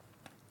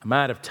 I'm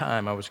out of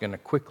time. I was going to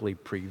quickly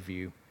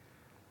preview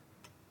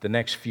the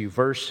next few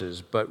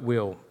verses, but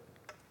we'll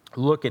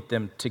look at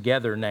them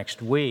together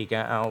next week.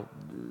 I'll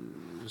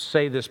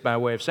say this by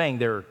way of saying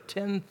there are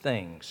 10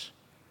 things.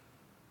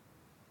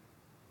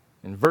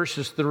 In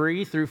verses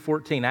 3 through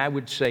 14, I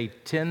would say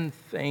 10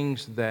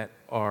 things that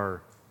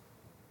are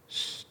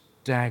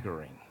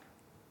staggering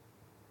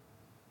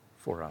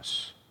for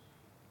us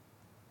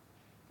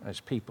as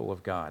people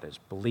of God, as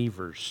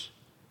believers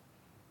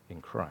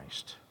in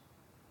Christ.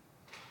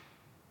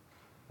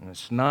 And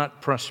it's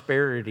not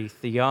prosperity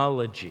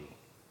theology.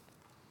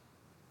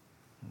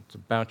 It's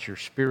about your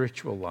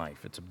spiritual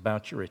life. It's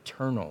about your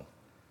eternal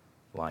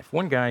life.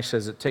 One guy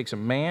says it takes a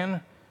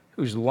man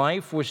whose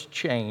life was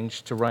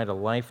changed to write a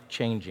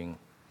life-changing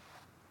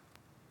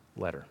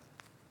letter.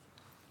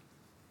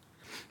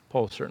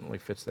 Paul certainly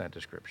fits that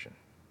description.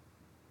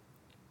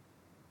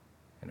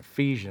 And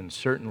Ephesians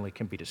certainly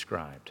can be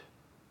described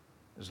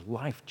as a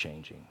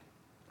life-changing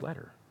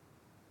letter.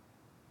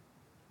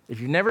 If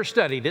you've never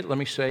studied it, let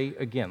me say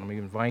again, let me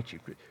invite you.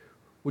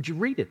 Would you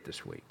read it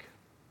this week?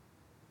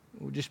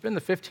 Would you spend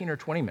the 15 or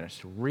 20 minutes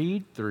to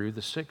read through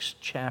the 6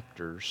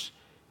 chapters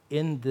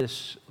in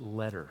this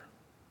letter?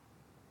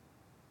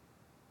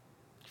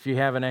 If you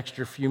have an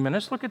extra few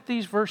minutes, look at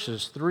these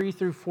verses 3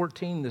 through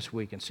 14 this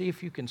week and see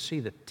if you can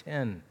see the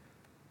 10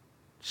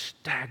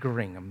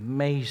 staggering,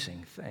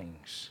 amazing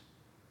things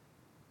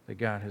that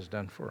God has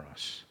done for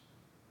us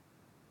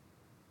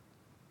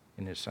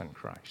in His Son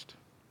Christ.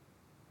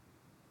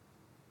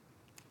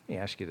 Let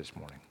me ask you this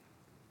morning.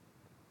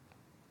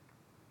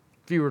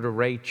 If you were to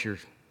rate your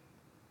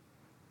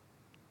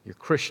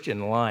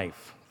Christian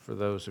life, for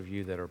those of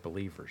you that are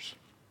believers,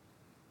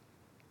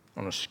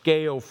 on a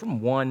scale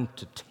from 1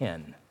 to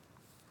 10,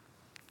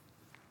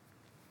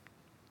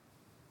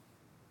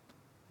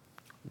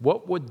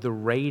 what would the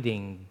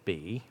rating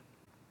be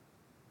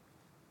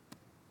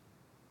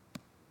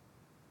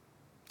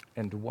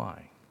and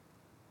why?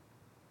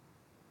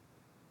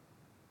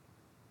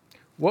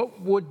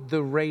 What would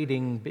the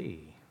rating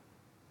be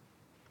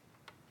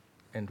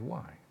and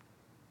why?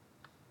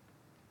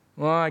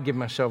 Well, I give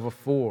myself a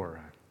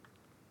 4.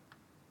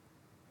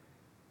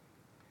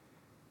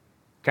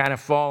 Kind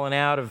of fallen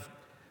out of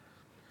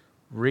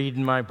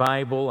reading my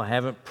Bible. I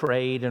haven't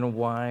prayed in a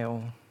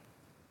while.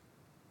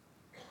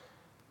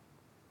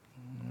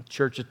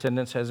 Church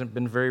attendance hasn't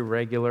been very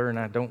regular, and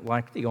I don't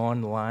like the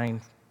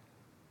online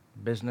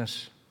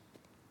business.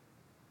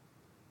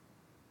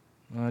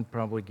 I'd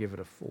probably give it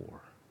a 4.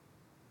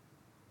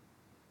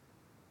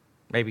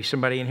 Maybe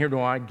somebody in here,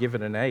 no, I'd give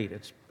it an 8.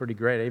 It's pretty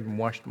great. I even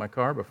washed my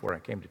car before I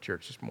came to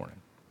church this morning.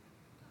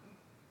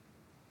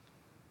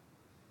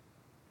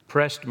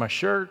 Pressed my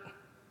shirt.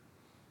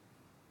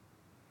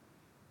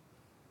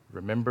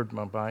 Remembered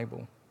my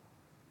Bible.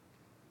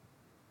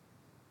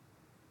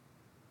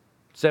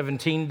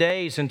 17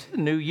 days into the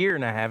new year,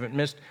 and I haven't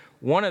missed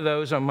one of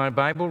those on my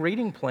Bible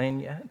reading plan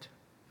yet.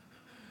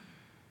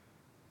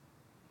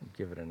 I'd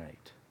give it an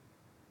 8.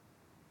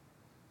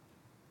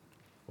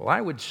 Well, I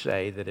would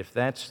say that if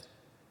that's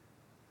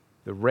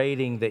the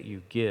rating that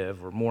you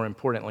give, or more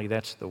importantly,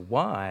 that's the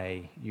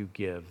why you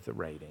give the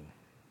rating,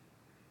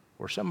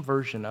 or some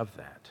version of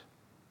that,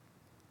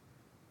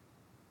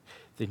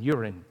 then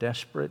you're in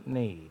desperate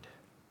need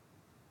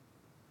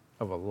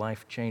of a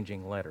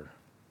life-changing letter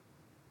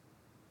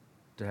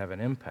to have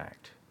an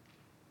impact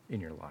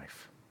in your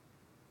life.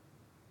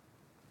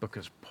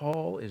 Because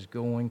Paul is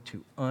going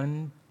to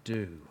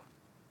undo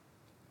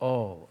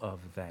all of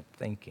that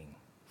thinking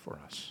for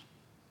us.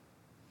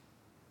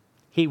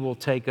 He will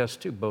take us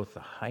to both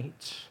the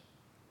heights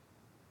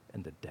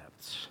and the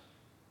depths,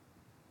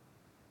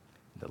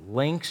 the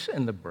lengths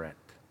and the breadth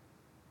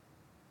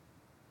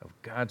of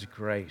God's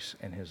grace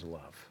and His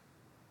love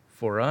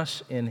for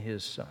us in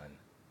His Son,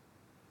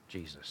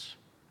 Jesus.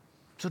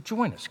 So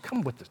join us.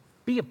 Come with us.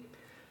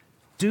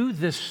 Do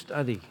this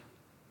study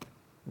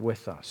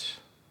with us.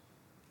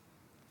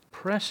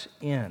 Press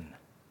in.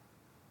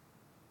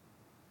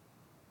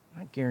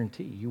 I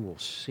guarantee you will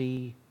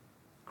see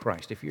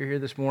Christ. If you're here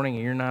this morning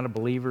and you're not a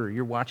believer, or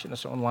you're watching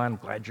us online, I'm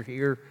glad you're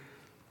here,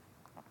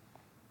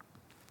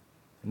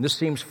 and this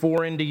seems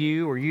foreign to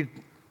you, or you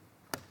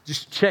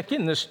just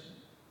checking this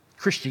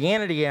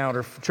Christianity out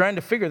or trying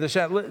to figure this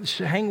out,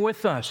 hang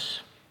with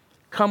us.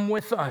 Come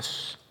with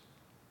us.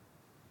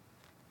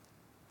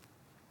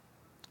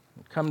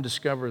 Come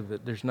discover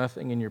that there's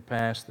nothing in your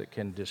past that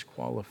can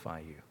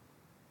disqualify you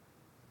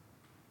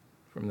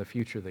from the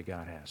future that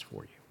God has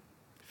for you.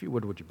 If you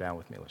would you bow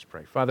with me? Let's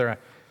pray. Father,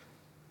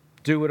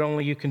 do what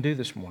only you can do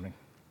this morning.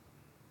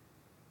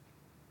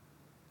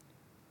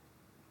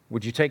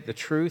 Would you take the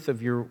truth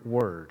of your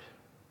word?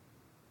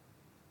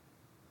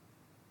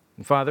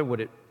 And Father,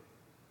 would it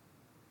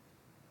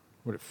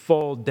Would it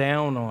fall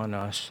down on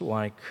us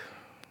like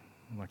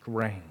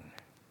rain?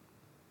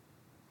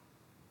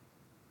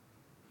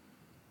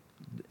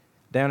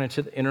 Down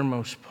into the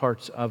innermost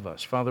parts of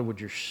us. Father, would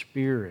your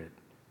Spirit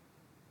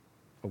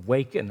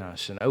awaken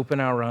us and open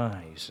our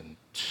eyes and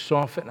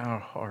soften our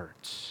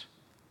hearts,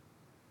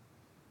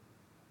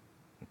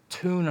 and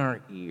tune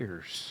our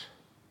ears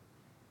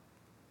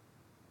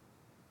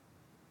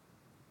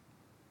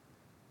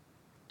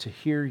to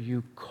hear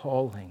you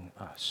calling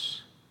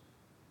us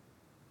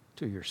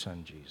to your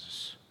Son,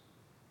 Jesus.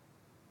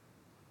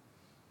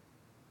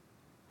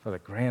 Father,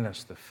 grant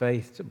us the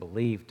faith to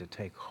believe, to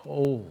take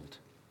hold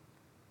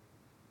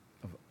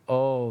of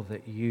all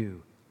that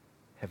you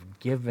have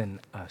given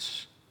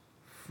us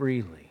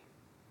freely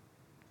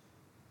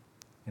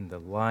in the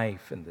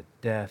life and the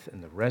death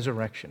and the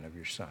resurrection of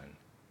your Son,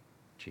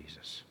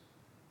 Jesus.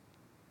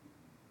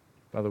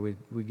 Father,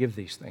 we give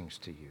these things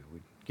to you. We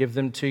give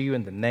them to you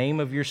in the name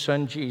of your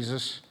Son,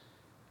 Jesus,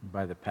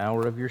 by the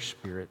power of your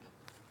Spirit,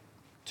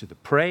 to the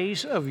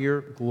praise of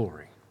your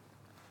glory.